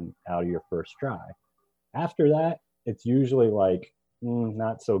 situation out of your first try. After that, it's usually like,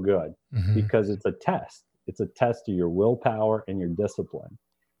 not so good, because it's a test. It's a test of your willpower and your discipline.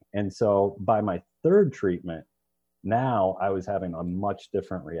 And so by my third treatment, now I was having a much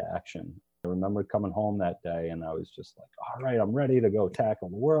different reaction. I remember coming home that day and I was just like, all right, I'm ready to go tackle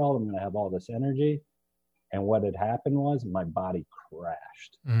the world. I'm going to have all this energy. And what had happened was my body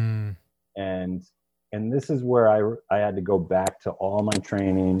crashed. And this is where I had to go back to all my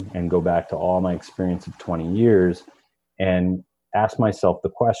training and go back to all my experience of 20 years and ask myself the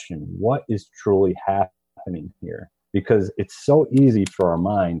question, what is truly happening here? Because it's so easy for our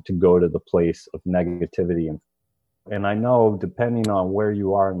mind to go to the place of negativity. And I know, depending on where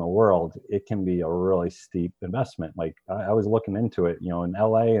you are in the world, it can be a really steep investment. Like, I was looking into it, in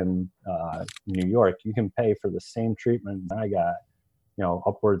LA and New York, you can pay for the same treatment I got,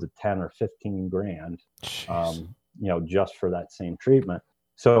 upwards of 10 or 15 grand, just for that same treatment.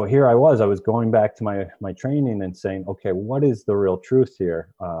 So here I was going back to my training and saying, okay, what is the real truth here?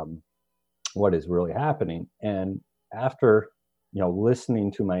 What is really happening? And after,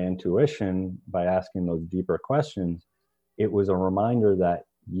 listening to my intuition by asking those deeper questions, it was a reminder that,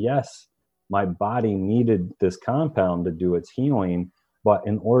 yes, my body needed this compound to do its healing, but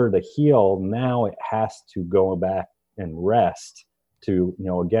in order to heal, now it has to go back and rest to,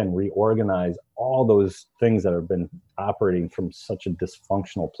 again, reorganize all those things that have been operating from such a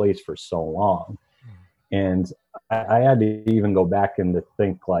dysfunctional place for so long. And I had to even go back and to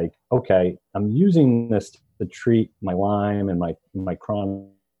think, like, okay, I'm using this to treat my Lyme and my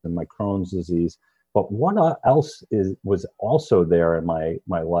Crohn's disease, but what else was also there in my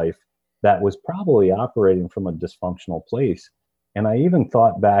life that was probably operating from a dysfunctional place? And I even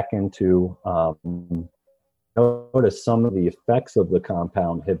thought back into notice some of the effects of the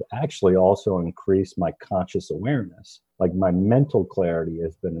compound have actually also increased my conscious awareness. Like, my mental clarity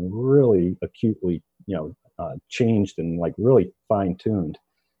has been really acutely, changed and like really fine-tuned.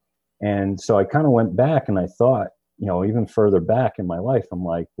 And so I kind of went back and I thought, even further back in my life, I'm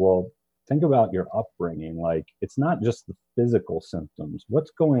like, well, think about your upbringing. Like, it's not just the physical symptoms. What's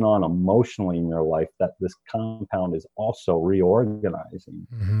going on emotionally in your life that this compound is also reorganizing?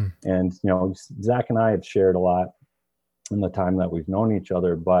 And, Zach and I have shared a lot in the time that we've known each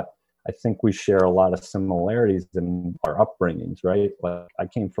other, but I think we share a lot of similarities in our upbringings, right? Like, I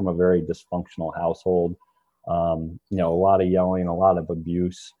came from a very dysfunctional household, a lot of yelling, a lot of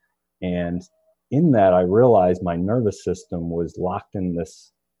abuse. And in that, I realized my nervous system was locked in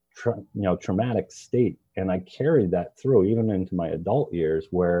this traumatic state. And I carried that through even into my adult years,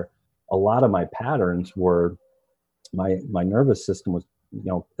 where a lot of my patterns were my nervous system was,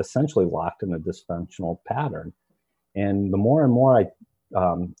 essentially locked in a dysfunctional pattern. And the more and more I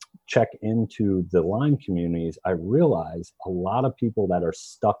check into the Lyme communities, I realize a lot of people that are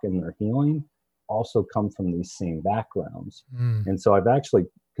stuck in their healing also come from these same backgrounds. And so I've actually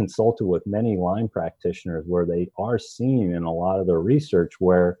consulted with many Lyme practitioners where they are seeing in a lot of their research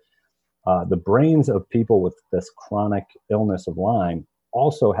where the brains of people with this chronic illness of Lyme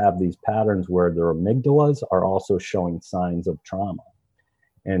also have these patterns where their amygdalas are also showing signs of trauma.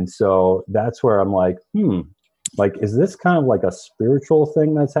 And so that's where I'm like, like, is this kind of like a spiritual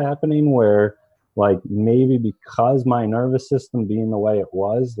thing that's happening where, like, maybe because my nervous system being the way it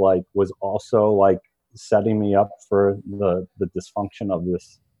was, like, was also like setting me up for the dysfunction of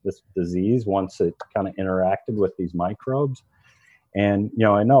this disease once it kind of interacted with these microbes? And,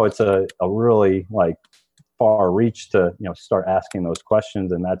 I know it's a really like far reach to, start asking those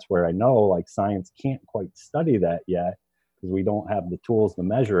questions. And that's where I know, like, science can't quite study that yet because we don't have the tools to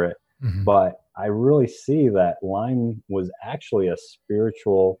measure it. But I really see that Lyme was actually a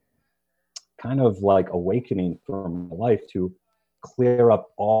spiritual kind of like awakening for my life to clear up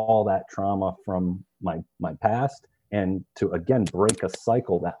all that trauma from my past and to again break a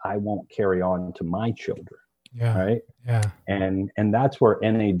cycle that I won't carry on to my children. Yeah. Right. Yeah. And that's where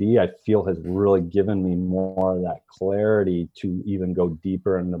NAD, I feel, has really given me more of that clarity to even go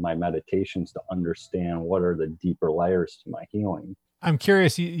deeper into my meditations to understand what are the deeper layers to my healing. I'm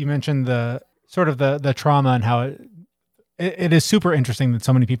curious, you mentioned the sort of the trauma and how it is super interesting that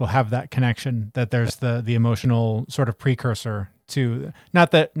so many people have that connection, that there's the emotional sort of precursor to,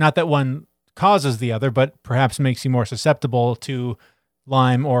 not that one causes the other, but perhaps makes you more susceptible to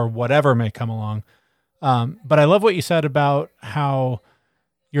Lyme or whatever may come along. But I love what you said about how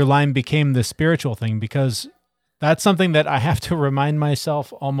your Lyme became the spiritual thing, because that's something that I have to remind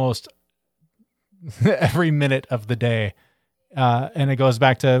myself almost every minute of the day. And it goes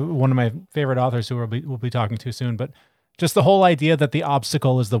back to one of my favorite authors who we'll be talking to soon, but just the whole idea that the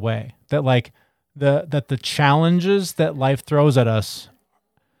obstacle is the way, that like that the challenges that life throws at us.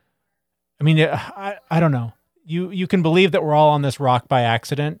 I mean, I don't know. You can believe that we're all on this rock by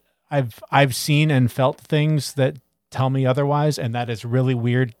accident. I've seen and felt things that tell me otherwise, and that is really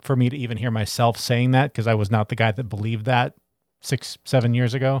weird for me to even hear myself saying that, because I was not the guy that believed that 6-7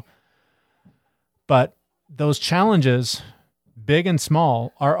 years ago. But those challenges, big and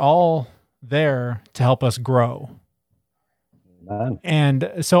small, are all there to help us grow.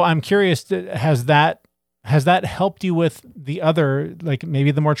 And so I'm curious, has that helped you with the other, like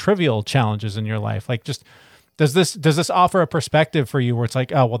maybe the more trivial challenges in your life? Like, just does this offer a perspective for you where it's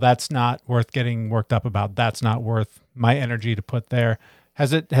like, oh, well, that's not worth getting worked up about. That's not worth my energy to put there.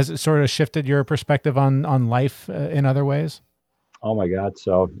 Has it sort of shifted your perspective on life in other ways? Oh my God.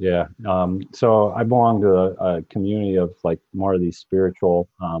 So yeah. So I belong to a community of like more of these spiritual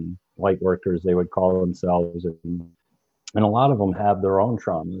light workers, they would call themselves. And a lot of them have their own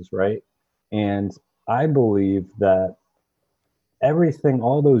traumas, right? And I believe that everything,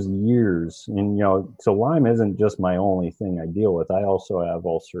 all those years, and so Lyme isn't just my only thing I deal with. I also have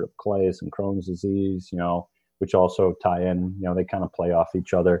ulcerative colitis and Crohn's disease, which also tie in, they kind of play off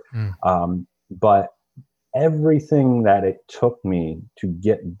each other. But everything that it took me to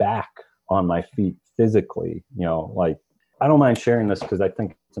get back on my feet physically, like, I don't mind sharing this because I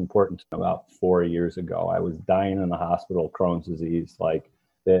think it's important. About 4 years ago, I was dying in the hospital, Crohn's disease. Like,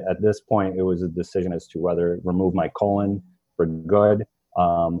 at this point, it was a decision as to whether remove my colon for good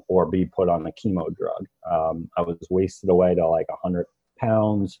or be put on the chemo drug. I was wasted away to like 100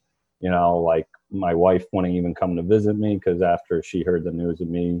 pounds. Like, my wife wouldn't even come to visit me because after she heard the news of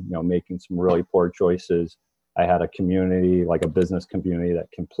me, making some really poor choices, I had a community, like a business community,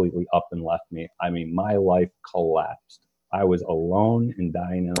 that completely up and left me. I mean, my life collapsed. I was alone and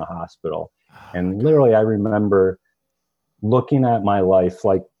dying in a hospital. And literally, I remember looking at my life,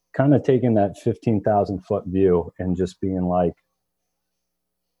 like kind of taking that 15,000 foot view and just being like,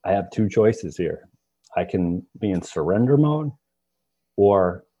 I have two choices here. I can be in surrender mode,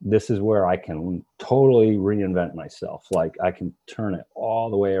 or this is where I can totally reinvent myself. Like, I can turn it all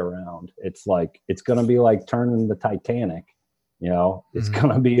the way around. It's like, it's going to be like turning the Titanic, it's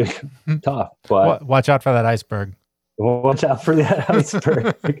going to be tough, but watch out for that iceberg. Watch out for that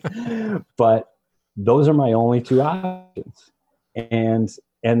iceberg. But those are my only two options.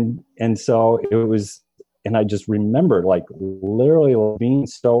 And so it was, and I just remembered, like, literally being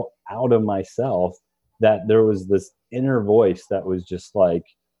so out of myself that there was this inner voice that was just like,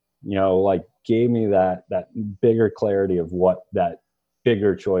 like gave me that bigger clarity of what that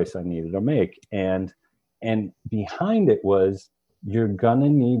bigger choice I needed to make. And behind it was, you're gonna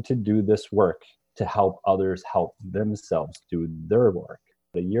need to do this work to help others help themselves do their work.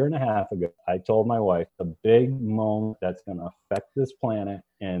 A year and a half ago, I told my wife, the big moment that's going to affect this planet,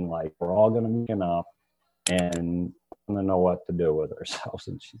 and like, we're all going to be up and going to know what to do with ourselves.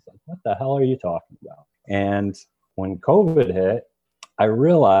 And she's like, what the hell are you talking about? And when COVID hit, I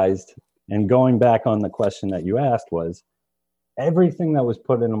realized, and going back on the question that you asked, was everything that was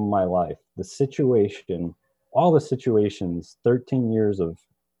put into my life, the situation, all the situations, 13 years of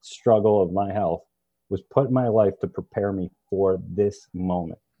struggle of my health, was put in my life to prepare me for this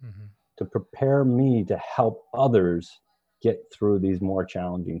moment, to prepare me to help others get through these more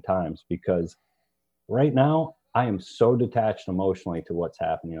challenging times. Because right now, I am so detached emotionally to what's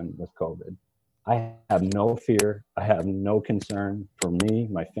happening with COVID. I have no fear. I have no concern for me,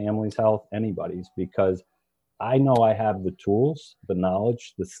 my family's health, anybody's, because I know I have the tools, the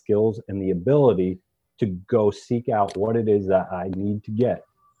knowledge, the skills, and the ability to go seek out what it is that I need to get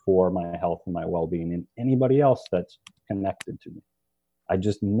for my health and my well-being, and anybody else that's connected to me. I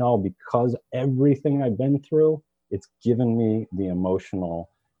just know, because everything I've been through, it's given me the emotional,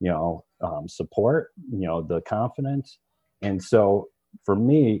 support, the confidence. And so for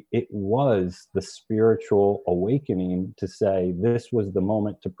me, it was the spiritual awakening to say this was the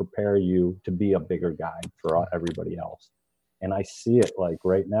moment to prepare you to be a bigger guide for everybody else. And I see it like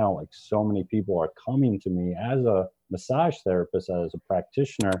right now, like so many people are coming to me as a massage therapist, as a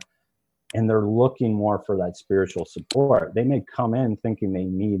practitioner, and they're looking more for that spiritual support. They may come in thinking they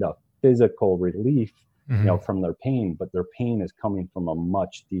need a physical relief, from their pain, but their pain is coming from a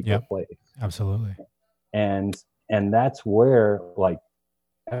much deeper place. Absolutely. And that's where like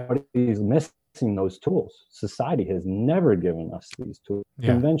everybody's missing those tools. Society has never given us these tools.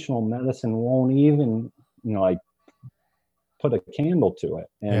 Conventional medicine won't even, like put a candle to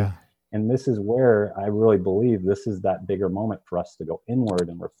it. And this is where I really believe this is that bigger moment for us to go inward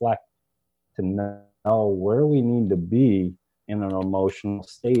and reflect, to know where we need to be in an emotional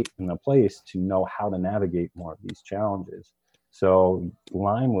state, in a place to know how to navigate more of these challenges. So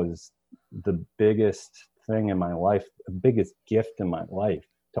Lyme was the biggest thing in my life, the biggest gift in my life,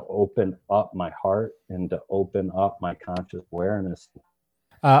 to open up my heart and to open up my conscious awareness.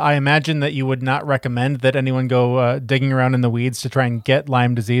 I imagine that you would not recommend that anyone go digging around in the weeds to try and get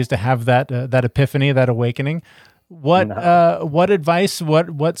Lyme disease, to have that epiphany, that awakening. What advice,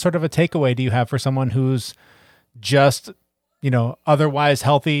 what sort of a takeaway do you have for someone who's just, otherwise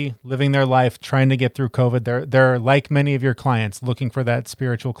healthy, living their life, trying to get through COVID? They're like many of your clients, looking for that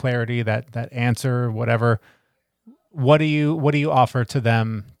spiritual clarity, that answer, whatever. What do you offer to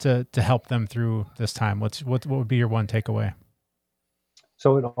them to help them through this time? What would be your one takeaway?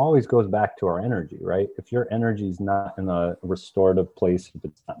 So it always goes back to our energy, right? If your energy is not in a restorative place, if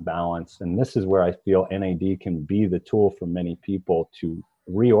it's not balanced, and this is where I feel NAD can be the tool for many people to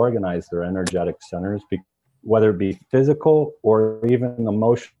reorganize their energetic centers, whether it be physical or even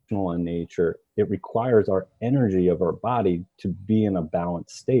emotional in nature. It requires our energy of our body to be in a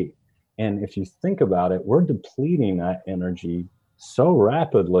balanced state. And if you think about it, we're depleting that energy so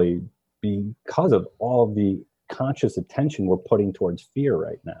rapidly because of all the conscious attention we're putting towards fear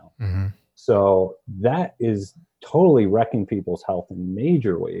right now. Mm-hmm. So that is totally wrecking people's health in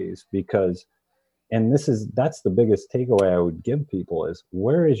major ways, because, and that's the biggest takeaway I would give people is,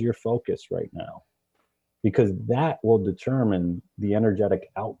 where is your focus right now? Because that will determine the energetic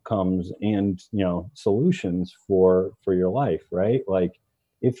outcomes and, solutions for your life, right? Like,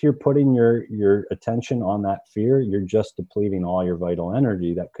 if you're putting your attention on that fear, you're just depleting all your vital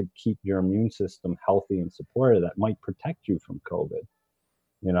energy that could keep your immune system healthy and supported, that might protect you from COVID.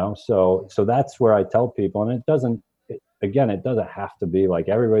 So that's where I tell people, and it doesn't have to be like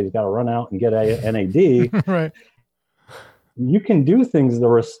everybody's got to run out and get a NAD. Right. You can do things to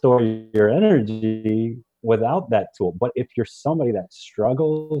restore your energy without that tool. But if you're somebody that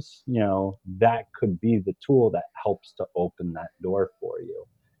struggles, that could be the tool that helps to open that door for you.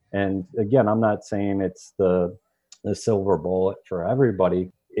 And again, I'm not saying it's the silver bullet for everybody.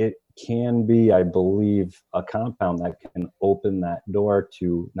 It can be, I believe, a compound that can open that door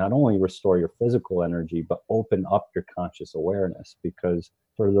to not only restore your physical energy, but open up your conscious awareness. Because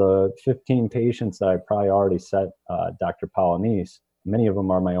for the 15 patients that I probably already set, Dr. Polynice, many of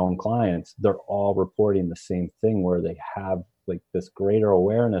them are my own clients. They're all reporting the same thing, where they have like this greater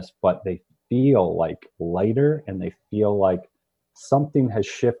awareness, but they feel like lighter, and they feel like something has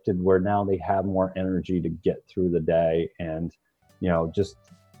shifted, where now they have more energy to get through the day and, just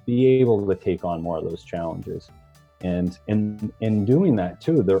be able to take on more of those challenges. And in doing that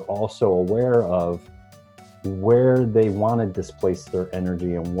too, they're also aware of where they want to displace their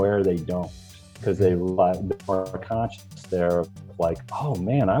energy and where they don't, because they're more conscious there, like, oh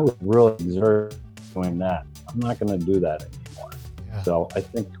man, I was really exerting doing that. I'm not going to do that anymore. Yeah. So I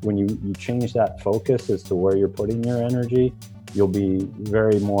think when you change that focus as to where you're putting your energy, you'll be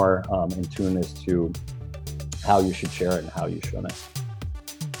very more in tune as to how you should share it and how you shouldn't.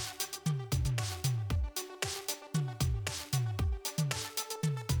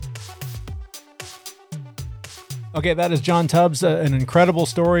 Okay, that is John Tubbs, an incredible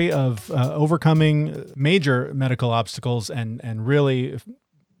story of overcoming major medical obstacles, and really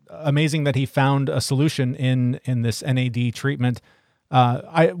amazing that he found a solution in this NAD treatment.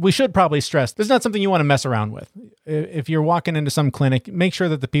 We should probably stress, this is not something you want to mess around with. If you're walking into some clinic, make sure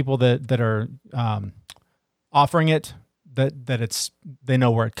that the people that are offering it, that they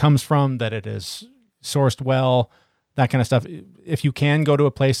know where it comes from, that it is sourced well, that kind of stuff. If you can go to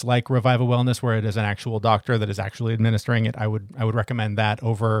a place like Reviva Wellness, where it is an actual doctor that is actually administering it, I would recommend that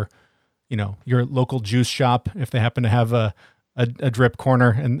over, your local juice shop, if they happen to have a drip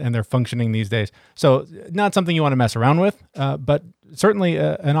corner and they're functioning these days. So not something you want to mess around with, but certainly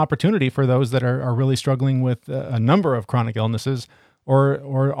an opportunity for those that are really struggling with a number of chronic illnesses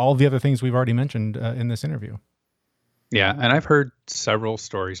or all the other things we've already mentioned in this interview. Yeah, and I've heard several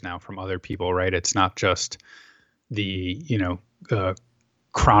stories now from other people, right? It's not just the,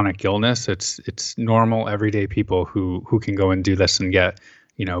 chronic illness. It's normal everyday people who can go and do this and get,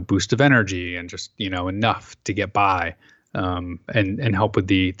 boost of energy and just, enough to get by, and help with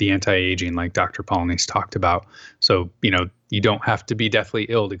the anti-aging like Dr. Polynice talked about. So, you don't have to be deathly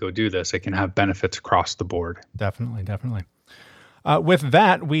ill to go do this. It can have benefits across the board. Definitely. With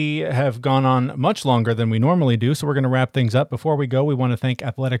that, we have gone on much longer than we normally do, so we're going to wrap things up. Before we go, we want to thank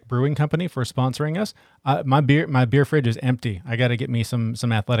Athletic Brewing Company for sponsoring us. My beer fridge is empty. I got to get me some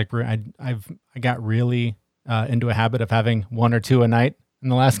Athletic Brewing. I got really into a habit of having one or two a night in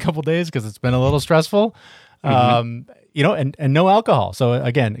the last couple of days because it's been a little stressful. And no alcohol. So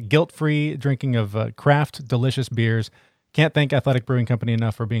again, guilt-free drinking of craft, delicious beers. Can't thank Athletic Brewing Company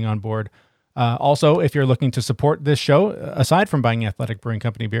enough for being on board. Also, if you're looking to support this show, aside from buying Athletic Brewing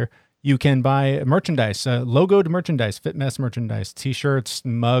Company beer, you can buy merchandise, logoed merchandise, Fit Mess merchandise, t-shirts,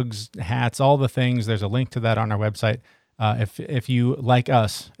 mugs, hats, all the things. There's a link to that on our website. If you, like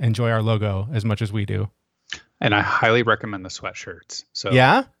us, enjoy our logo as much as we do. And I highly recommend the sweatshirts. So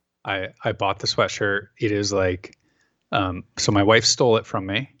yeah, I bought the sweatshirt. It is like, so my wife stole it from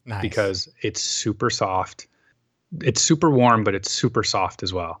me. Nice. Because it's super soft. It's super warm, but it's super soft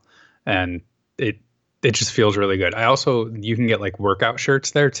as well. And it just feels really good. You can get like workout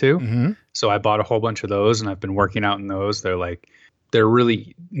shirts there too. Mm-hmm. So I bought a whole bunch of those and I've been working out in those. They're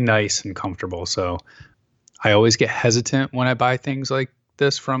really nice and comfortable. So I always get hesitant when I buy things like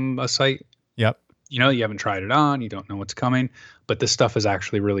this from a site. Yep. You haven't tried it on, you don't know what's coming, but this stuff is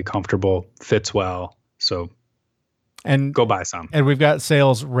actually really comfortable, fits well. So go buy some. And we've got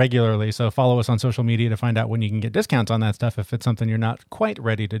sales regularly, so follow us on social media to find out when you can get discounts on that stuff if it's something you're not quite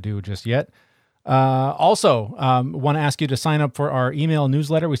ready to do just yet. Also, want to ask you to sign up for our email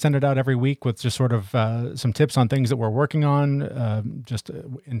newsletter. We send it out every week with just sort of some tips on things that we're working on, just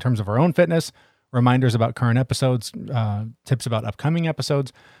in terms of our own fitness, reminders about current episodes, tips about upcoming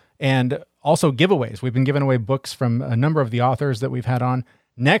episodes, and also giveaways. We've been giving away books from a number of the authors that we've had on.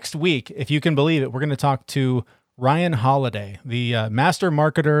 Next week, if you can believe it, we're going to talk to Ryan Holiday, the master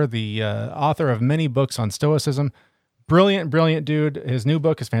marketer, the author of many books on Stoicism. Brilliant dude. His new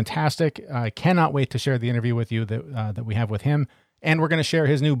book is fantastic. I cannot wait to share the interview with you that we have with him. And we're going to share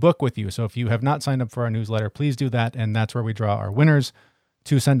his new book with you. So if you have not signed up for our newsletter, please do that. And that's where we draw our winners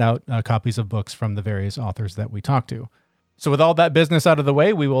to send out copies of books from the various authors that we talk to. So with all that business out of the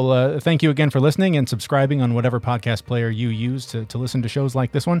way, we will thank you again for listening and subscribing on whatever podcast player you use to listen to shows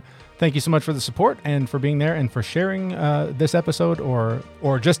like this one. Thank you so much for the support and for being there and for sharing this episode or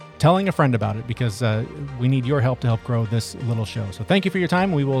just telling a friend about it, because we need your help to help grow this little show. So thank you for your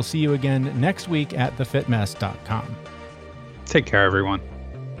time. We will see you again next week at thefitmess.com. Take care, everyone.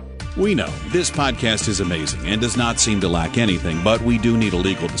 We know this podcast is amazing and does not seem to lack anything, but we do need a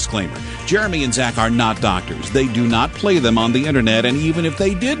legal disclaimer. Jeremy and Zach are not doctors. They do not play them on the internet, and even if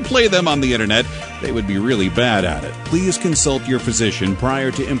they did play them on the internet, they would be really bad at it. Please consult your physician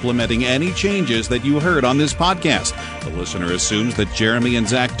prior to implementing any changes that you heard on this podcast. The listener assumes that Jeremy and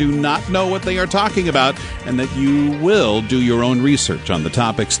Zach do not know what they are talking about and that you will do your own research on the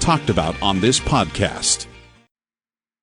topics talked about on this podcast.